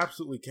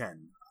absolutely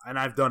can, and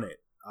I've done it.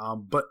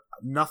 But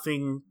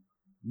nothing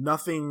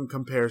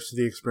compares to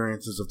the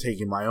experiences of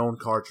taking my own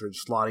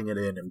cartridge, slotting it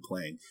in, and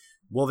playing.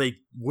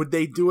 Would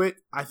they do it?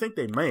 I think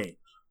they may.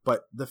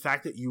 But the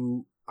fact that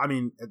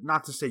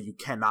not to say you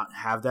cannot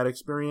have that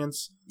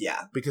experience.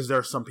 Yeah. Because there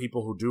are some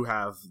people who do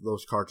have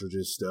those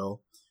cartridges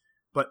still.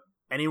 But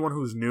anyone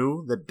who's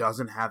new that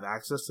doesn't have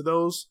access to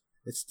those,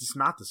 it's just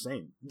not the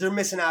same. They're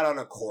missing out on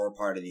a core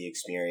part of the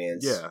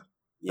experience. Yeah.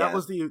 That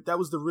was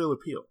the real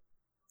appeal.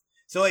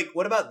 So, like,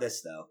 what about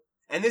this, though?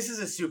 And this is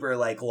a super,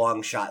 like,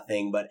 long shot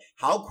thing, but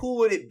how cool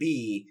would it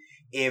be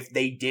if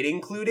they did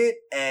include it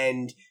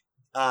and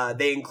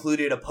they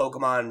included a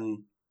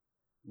Pokemon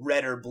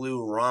Red or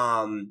Blue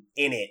ROM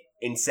in it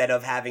instead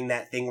of having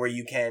that thing where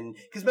you can...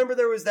 Because remember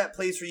there was that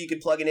place where you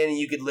could plug it in and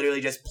you could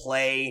literally just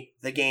play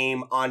the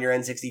game on your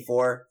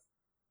N64?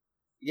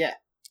 Yeah.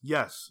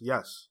 Yes.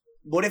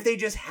 What if they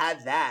just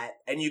had that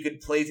and you could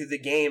play through the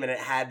game and it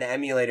had the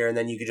emulator and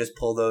then you could just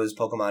pull those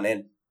Pokemon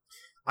in?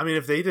 I mean,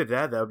 if they did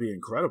that would be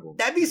incredible.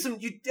 That'd be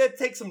you'd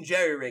take some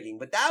jerry-rigging,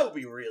 but that would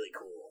be really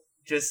cool.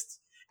 Just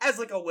as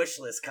like a wish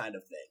list kind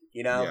of thing,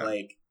 you know? Yeah.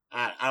 Like,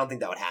 I don't think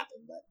that would happen,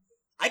 but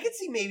I could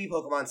see maybe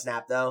Pokemon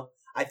Snap, though.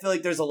 I feel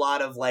like there's a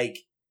lot of, like,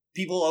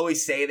 people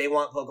always say they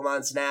want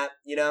Pokemon Snap,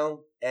 you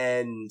know?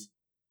 And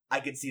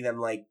I could see them,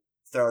 like,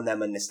 throwing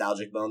them a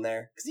nostalgic bone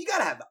there. Because you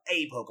gotta have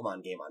a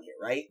Pokemon game on here,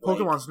 right?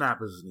 Pokemon Like, Snap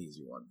is an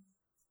easy one.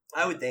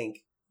 I would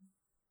think.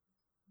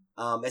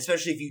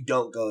 Especially if you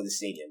don't go the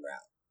stadium route.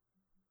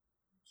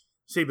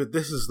 See, but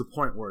this is the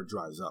point where it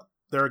dries up.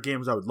 There are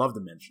games I would love to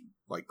mention,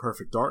 like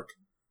Perfect Dark,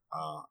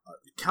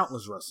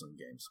 countless wrestling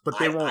games, but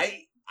they won't.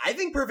 I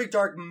think Perfect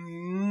Dark.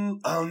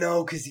 Oh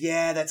no, because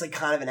that's like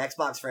kind of an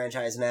Xbox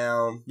franchise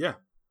now. Yeah,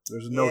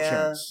 there's no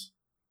chance.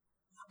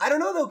 I don't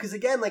know though, because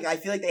again, like I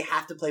feel like they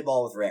have to play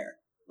ball with Rare.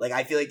 Like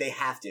I feel like they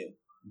have to.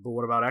 But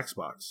what about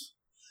Xbox?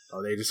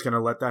 Are they just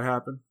gonna let that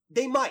happen?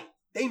 They might.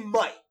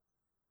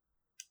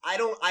 I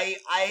don't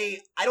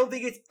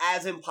think it's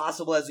as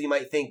impossible as we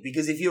might think,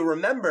 because if you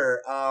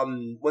remember,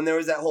 when there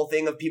was that whole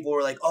thing of people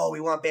were like, oh,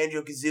 we want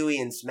Banjo-Kazooie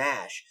and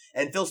Smash,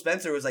 and Phil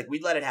Spencer was like,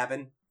 we'd let it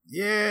happen.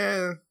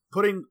 Yeah,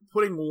 putting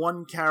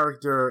one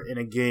character in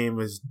a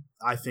game is,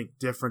 I think,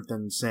 different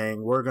than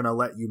saying we're gonna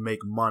let you make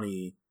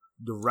money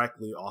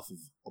directly off of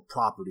a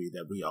property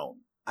that we own.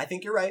 I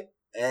think you're right.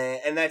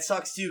 And that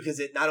sucks too, because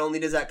it not only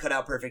does that cut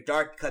out Perfect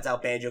Dark, it cuts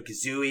out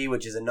Banjo-Kazooie,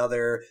 which is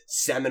another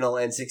seminal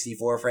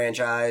N64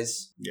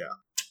 franchise. Yeah.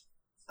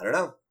 I don't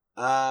know.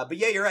 But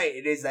yeah, you're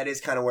right. That is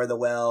kind of where the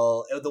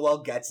well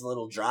gets a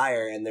little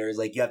drier, and there's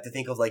like, you have to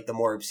think of like the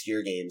more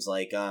obscure games,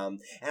 like,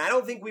 and I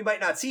don't think we might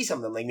not see some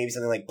of them, like maybe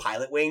something like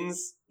Pilot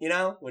Wings, you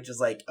know, which is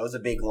like, it was a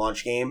big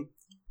launch game.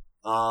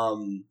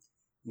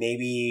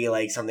 Maybe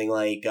like something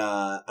like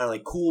I don't know,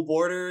 like Cool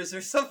Borders or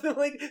something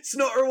like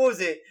or what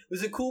was it?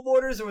 Was it Cool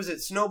Borders or was it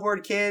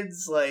Snowboard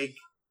Kids? Like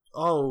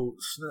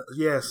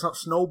Snowboarders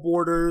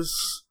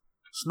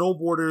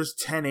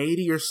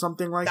 1080 or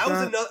something like that. That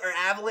was another, or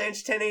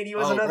Avalanche 1080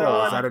 was one.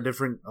 Is that a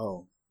different?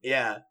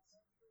 Yeah,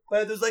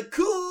 but there's like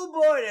Cool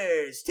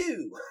Borders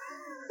too.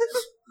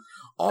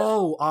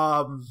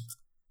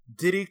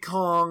 Diddy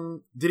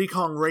Kong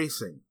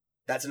Racing.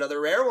 That's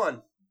another Rare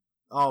one.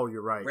 Oh,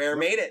 you're right. Rare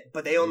made it,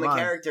 but they own the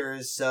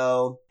characters,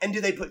 so... And do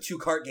they put 2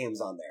 kart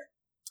games on there?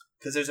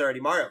 Because there's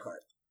already Mario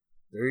Kart.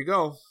 There you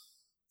go.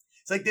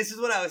 It's like, this is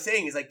what I was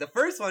saying, is like, the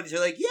first ones,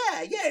 you're like,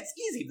 yeah, it's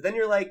easy, but then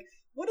you're like,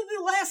 what are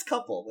the last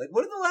couple? Like,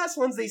 what are the last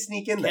ones they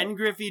sneak in there? Ken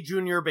Griffey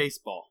Jr.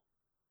 Baseball.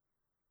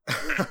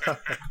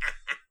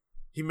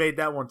 He made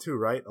that one too,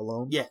 right?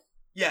 Alone? Yeah.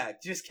 Yeah,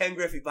 just Ken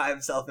Griffey by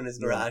himself in his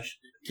garage.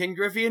 Ken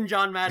Griffey and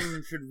John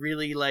Madden should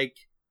really, like,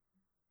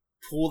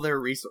 pool their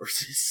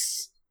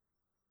resources.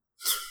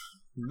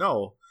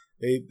 No,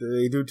 they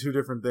do 2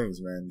 different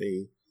things, man.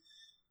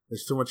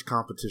 There's too much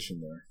competition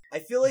there. I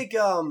feel like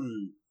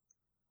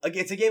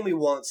it's a game we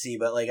won't see,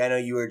 but like I know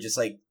you were just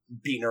like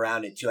beating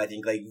around it too. I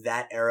think like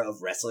that era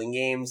of wrestling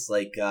games,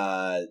 like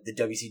the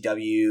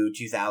WCW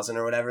 2000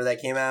 or whatever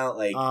that came out,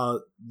 like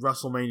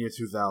WrestleMania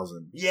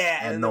 2000. Yeah,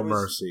 and No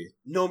Mercy.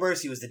 No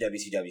Mercy was the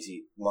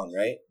WCW one,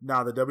 right?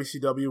 No, the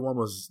WCW one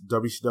was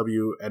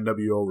WCW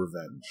NWO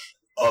Revenge.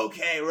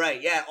 Okay,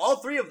 right, yeah. All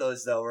 3 of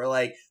those, though, were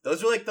like,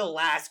 those were like the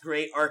last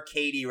great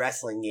arcadey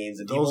wrestling games.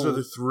 And those are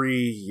the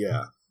 3,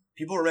 yeah.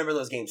 People remember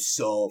those games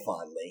so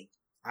fondly.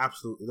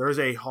 Absolutely. There's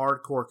a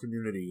hardcore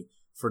community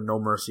for No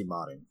Mercy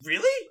modding.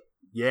 Really?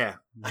 Yeah.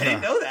 I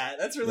didn't know that.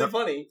 That's really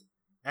funny.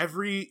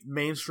 Every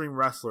mainstream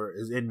wrestler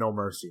is in No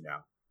Mercy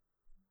now.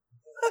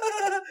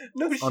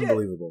 No shit.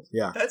 Unbelievable.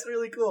 Yeah. That's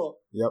really cool.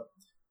 Yep.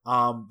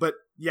 But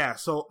yeah,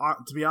 so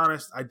to be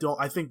honest,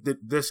 I think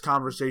that this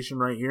conversation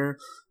right here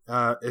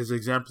is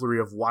exemplary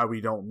of why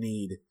we don't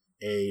need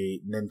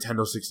a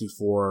Nintendo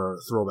 64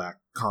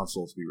 throwback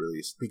console to be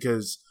released,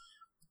 because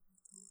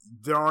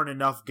there aren't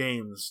enough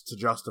games to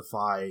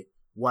justify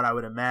what I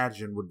would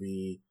imagine would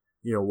be,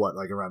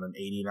 like around an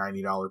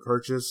 $80-$90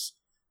 purchase.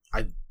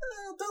 They're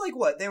like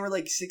what? They were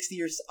like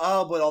 60 or so.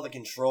 Oh, but all the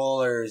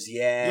controllers.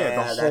 Yeah,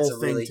 the whole that's a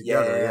thing really,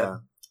 together.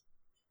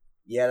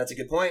 Yeah, that's a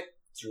good point.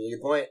 It's a really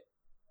good point.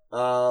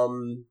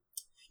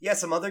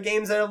 Some other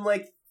games that I'm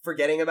like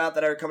forgetting about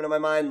that are coming to my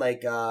mind,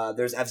 like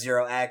there's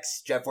F-Zero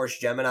X, Jet Force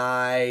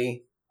Gemini,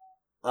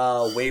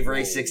 Wave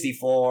Race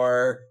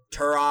 64,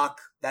 Turok.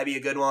 That'd be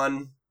a good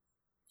one.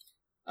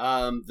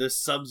 The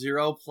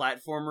Sub-Zero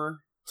platformer.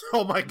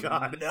 Oh my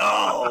god!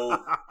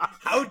 No,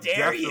 how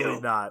dare Definitely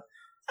you? not.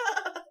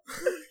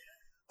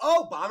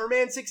 Oh,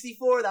 Bomberman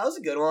 64. That was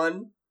a good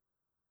one.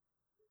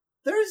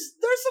 There's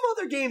some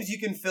other games you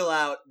can fill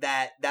out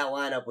that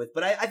lineup with,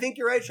 but I think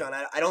you're right, Sean.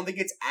 I don't think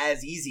it's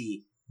as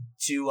easy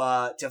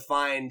to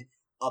find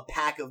a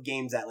pack of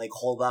games that like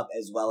hold up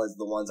as well as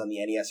the ones on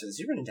the NES or the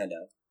Super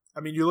Nintendo. I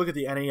mean, you look at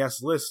the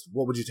NES list,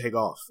 what would you take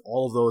off?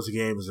 All of those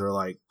games are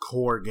like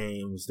core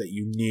games that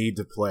you need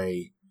to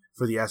play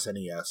for the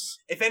SNES.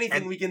 If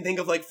anything, we can think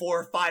of like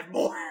 4 or 5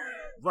 more.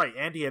 Right,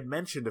 Andy had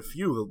mentioned a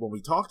few when we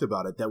talked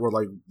about it that were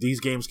like, these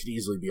games could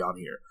easily be on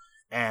here.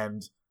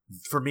 And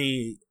for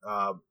me,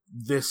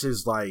 this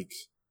is like,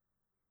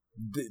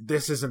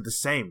 this isn't the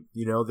same.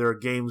 There are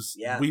games,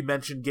 we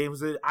mentioned games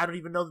that I don't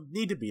even know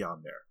need to be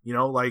on there.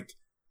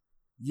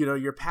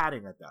 You're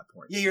padding at that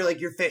point. Yeah,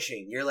 you're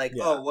fishing. You're like,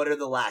 oh, what are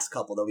the last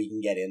couple that we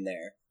can get in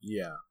there?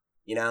 Yeah.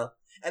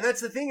 And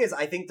that's the thing is,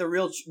 I think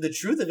the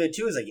truth of it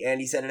too is like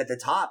Andy said it at the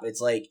top.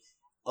 It's like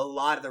a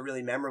lot of the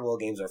really memorable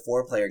games are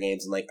 4-player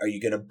games, and like, are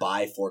you going to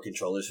buy 4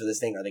 controllers for this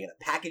thing? Are they going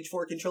to package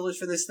 4 controllers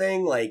for this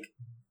thing? Like,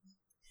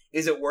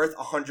 is it worth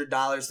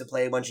 $100 to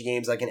play a bunch of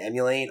games I can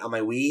emulate on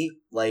my Wii?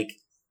 Like,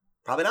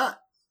 probably not.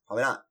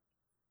 Probably not.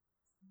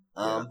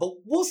 But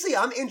we'll see.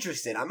 I'm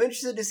interested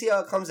to see how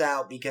it comes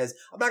out, because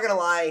I'm not going to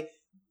lie,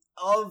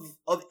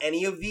 of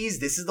any of these,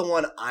 this is the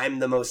one I'm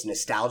the most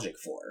nostalgic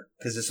for,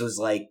 because this was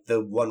like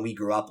the one we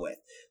grew up with.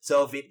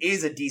 So if it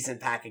is a decent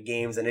pack of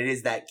games and it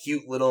is that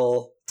cute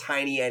little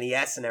tiny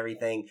NES and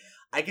everything,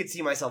 I could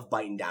see myself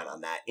biting down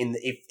on that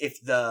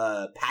if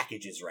the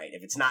package is right,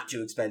 if it's not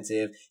too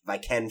expensive, if I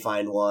can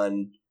find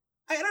one.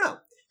 I don't know.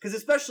 Because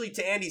especially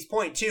to Andy's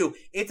point too,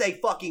 it's a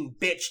fucking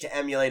bitch to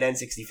emulate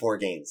N64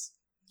 games.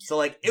 So,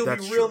 like, it would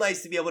be real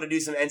nice to be able to do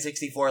some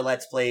N64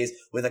 Let's Plays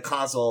with a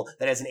console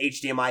that has an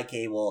HDMI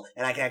cable,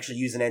 and I can actually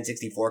use an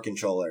N64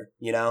 controller,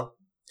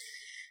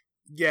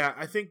 Yeah,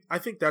 I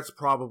think that's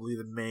probably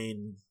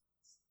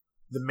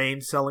the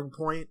main selling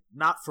point,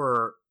 not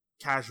for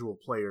casual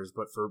players,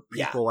 but for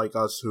people like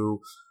us who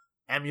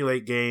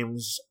emulate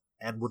games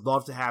and would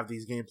love to have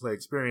these gameplay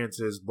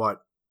experiences,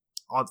 but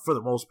for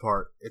the most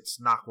part, it's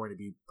not going to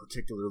be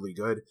particularly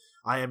good.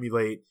 I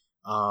emulate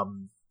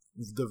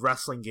the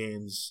wrestling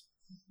games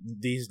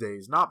these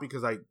days, not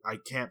because I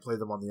can't play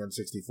them on the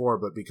N64,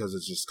 but because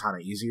it's just kind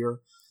of easier.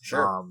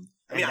 Sure.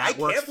 I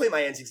can't play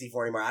my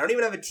N64 anymore. I don't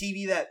even have a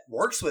TV that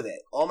works with it.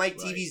 All my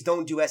TVs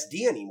don't do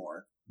SD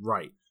anymore.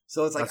 Right.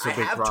 So it's like I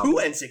have problem.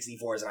 2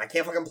 N64s and I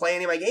can't fucking play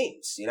any of my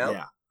games,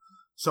 Yeah.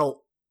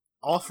 So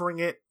offering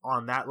it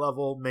on that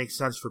level makes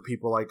sense for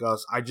people like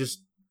us. I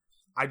just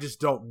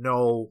don't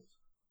know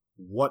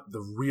what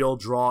the real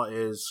draw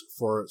is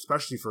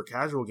especially for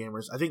casual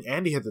gamers. I think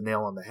Andy hit the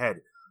nail on the head.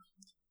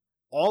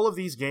 All of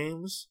these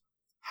games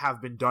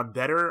have been done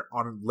better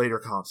on later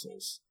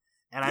consoles.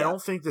 And I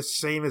don't think the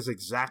same is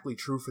exactly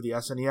true for the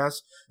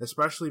SNES,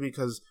 especially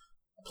because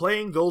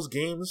playing those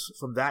games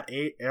from that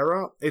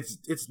era,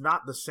 it's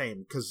not the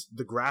same, because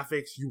the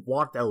graphics, you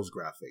want those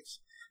graphics.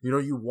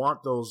 You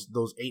want those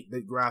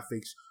 8-bit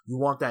graphics, you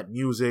want that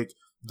music.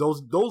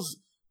 Those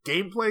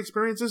gameplay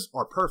experiences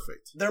are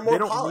perfect. They're more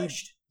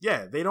polished.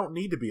 They don't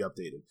need to be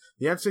updated.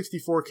 The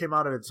N64 came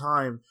out at a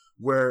time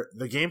where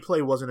the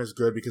gameplay wasn't as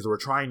good because they were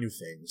trying new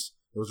things.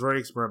 It was very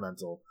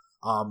experimental.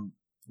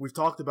 We've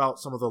talked about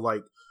some of the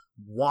like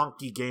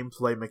wonky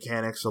gameplay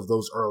mechanics of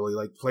those early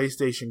like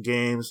PlayStation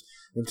games,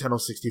 Nintendo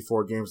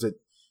 64 games that,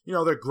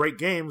 they're great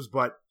games,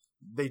 but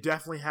they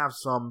definitely have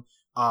some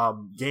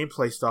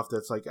gameplay stuff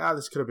that's like,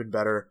 this could have been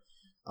better,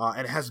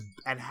 and has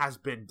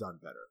been done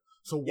better.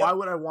 So why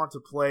would I want to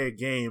play a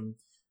game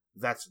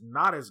that's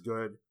not as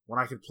good when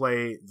I could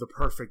play the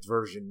perfect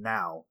version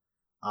now?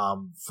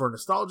 For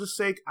nostalgia's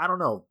sake, I don't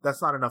know.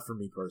 That's not enough for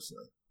me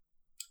personally.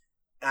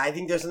 I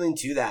think there's something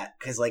to that,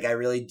 because like I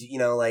really do,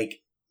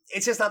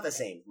 it's just not the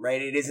same,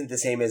 right? It isn't the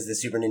same as the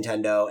Super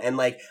Nintendo. And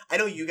like, I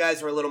know you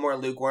guys were a little more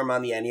lukewarm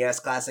on the NES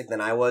Classic than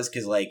I was,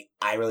 because like,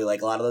 I really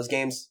like a lot of those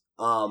games.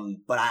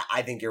 But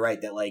I think you're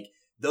right that like,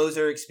 those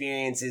are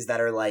experiences that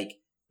are like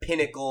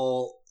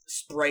pinnacle,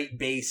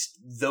 sprite-based,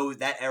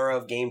 that era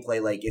of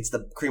gameplay, like it's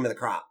the cream of the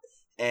crop.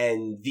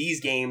 And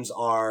these games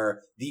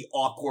are the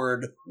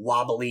awkward,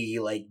 wobbly,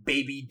 like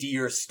baby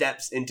deer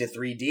steps into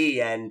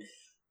 3D. And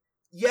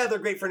Yeah, they're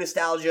great for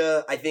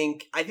nostalgia. I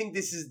think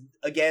this is,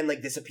 again,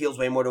 like, this appeals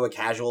way more to a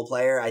casual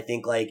player. I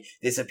think, like,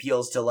 this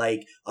appeals to,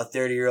 like, a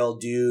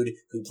 30-year-old dude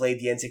who played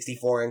the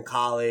N64 in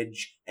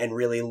college and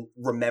really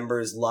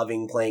remembers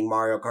loving playing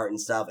Mario Kart and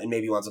stuff, and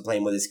maybe wants to play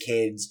him with his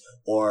kids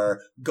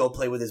or go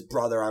play with his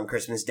brother on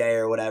Christmas Day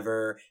or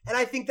whatever. And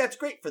I think that's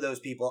great for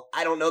those people.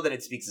 I don't know that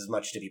it speaks as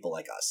much to people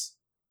like us.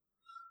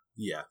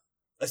 Yeah.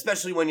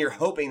 Especially when you're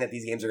hoping that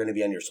these games are going to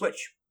be on your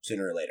Switch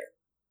sooner or later.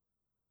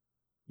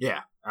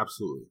 Yeah,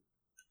 absolutely.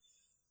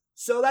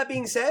 So that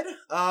being said,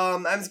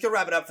 I'm just going to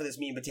wrap it up for this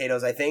meat and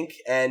potatoes, I think.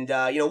 And,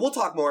 we'll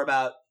talk more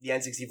about the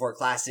N64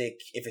 Classic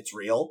if it's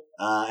real,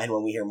 and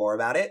when we hear more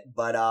about it.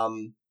 But,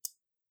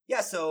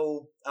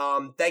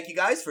 thank you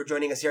guys for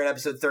joining us here on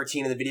episode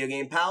 13 of the Video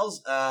Game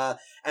Pals. As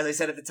I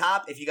said at the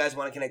top, if you guys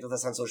want to connect with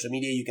us on social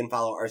media, you can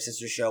follow our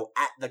sister show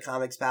at The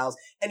Comics Pals.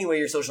 Anywhere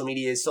your social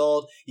media is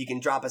sold, you can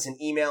drop us an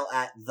email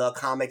at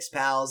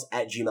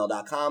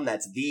thecomicspals@gmail.com.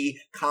 That's the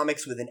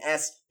comics with an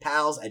S,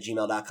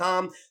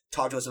 pals@gmail.com.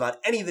 Talk to us about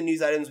any of the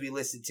news items we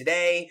listed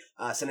today.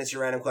 Send us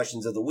your random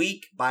questions of the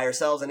week, buy or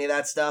sells, any of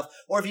that stuff.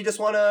 Or if you just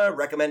want to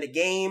recommend a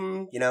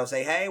game,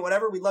 say, hey,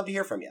 whatever, we'd love to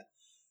hear from you.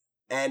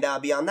 And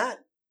beyond that,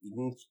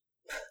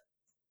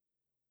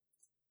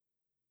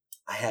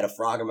 I had a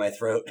frog in my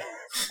throat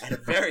at a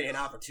very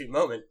inopportune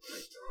moment.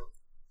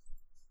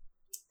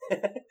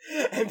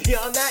 And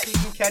beyond that, you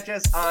can catch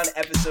us on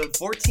episode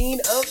 14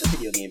 of the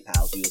Video Game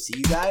Pals. We will see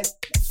you guys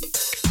next week.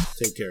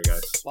 Take care,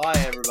 guys.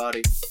 Bye,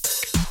 everybody.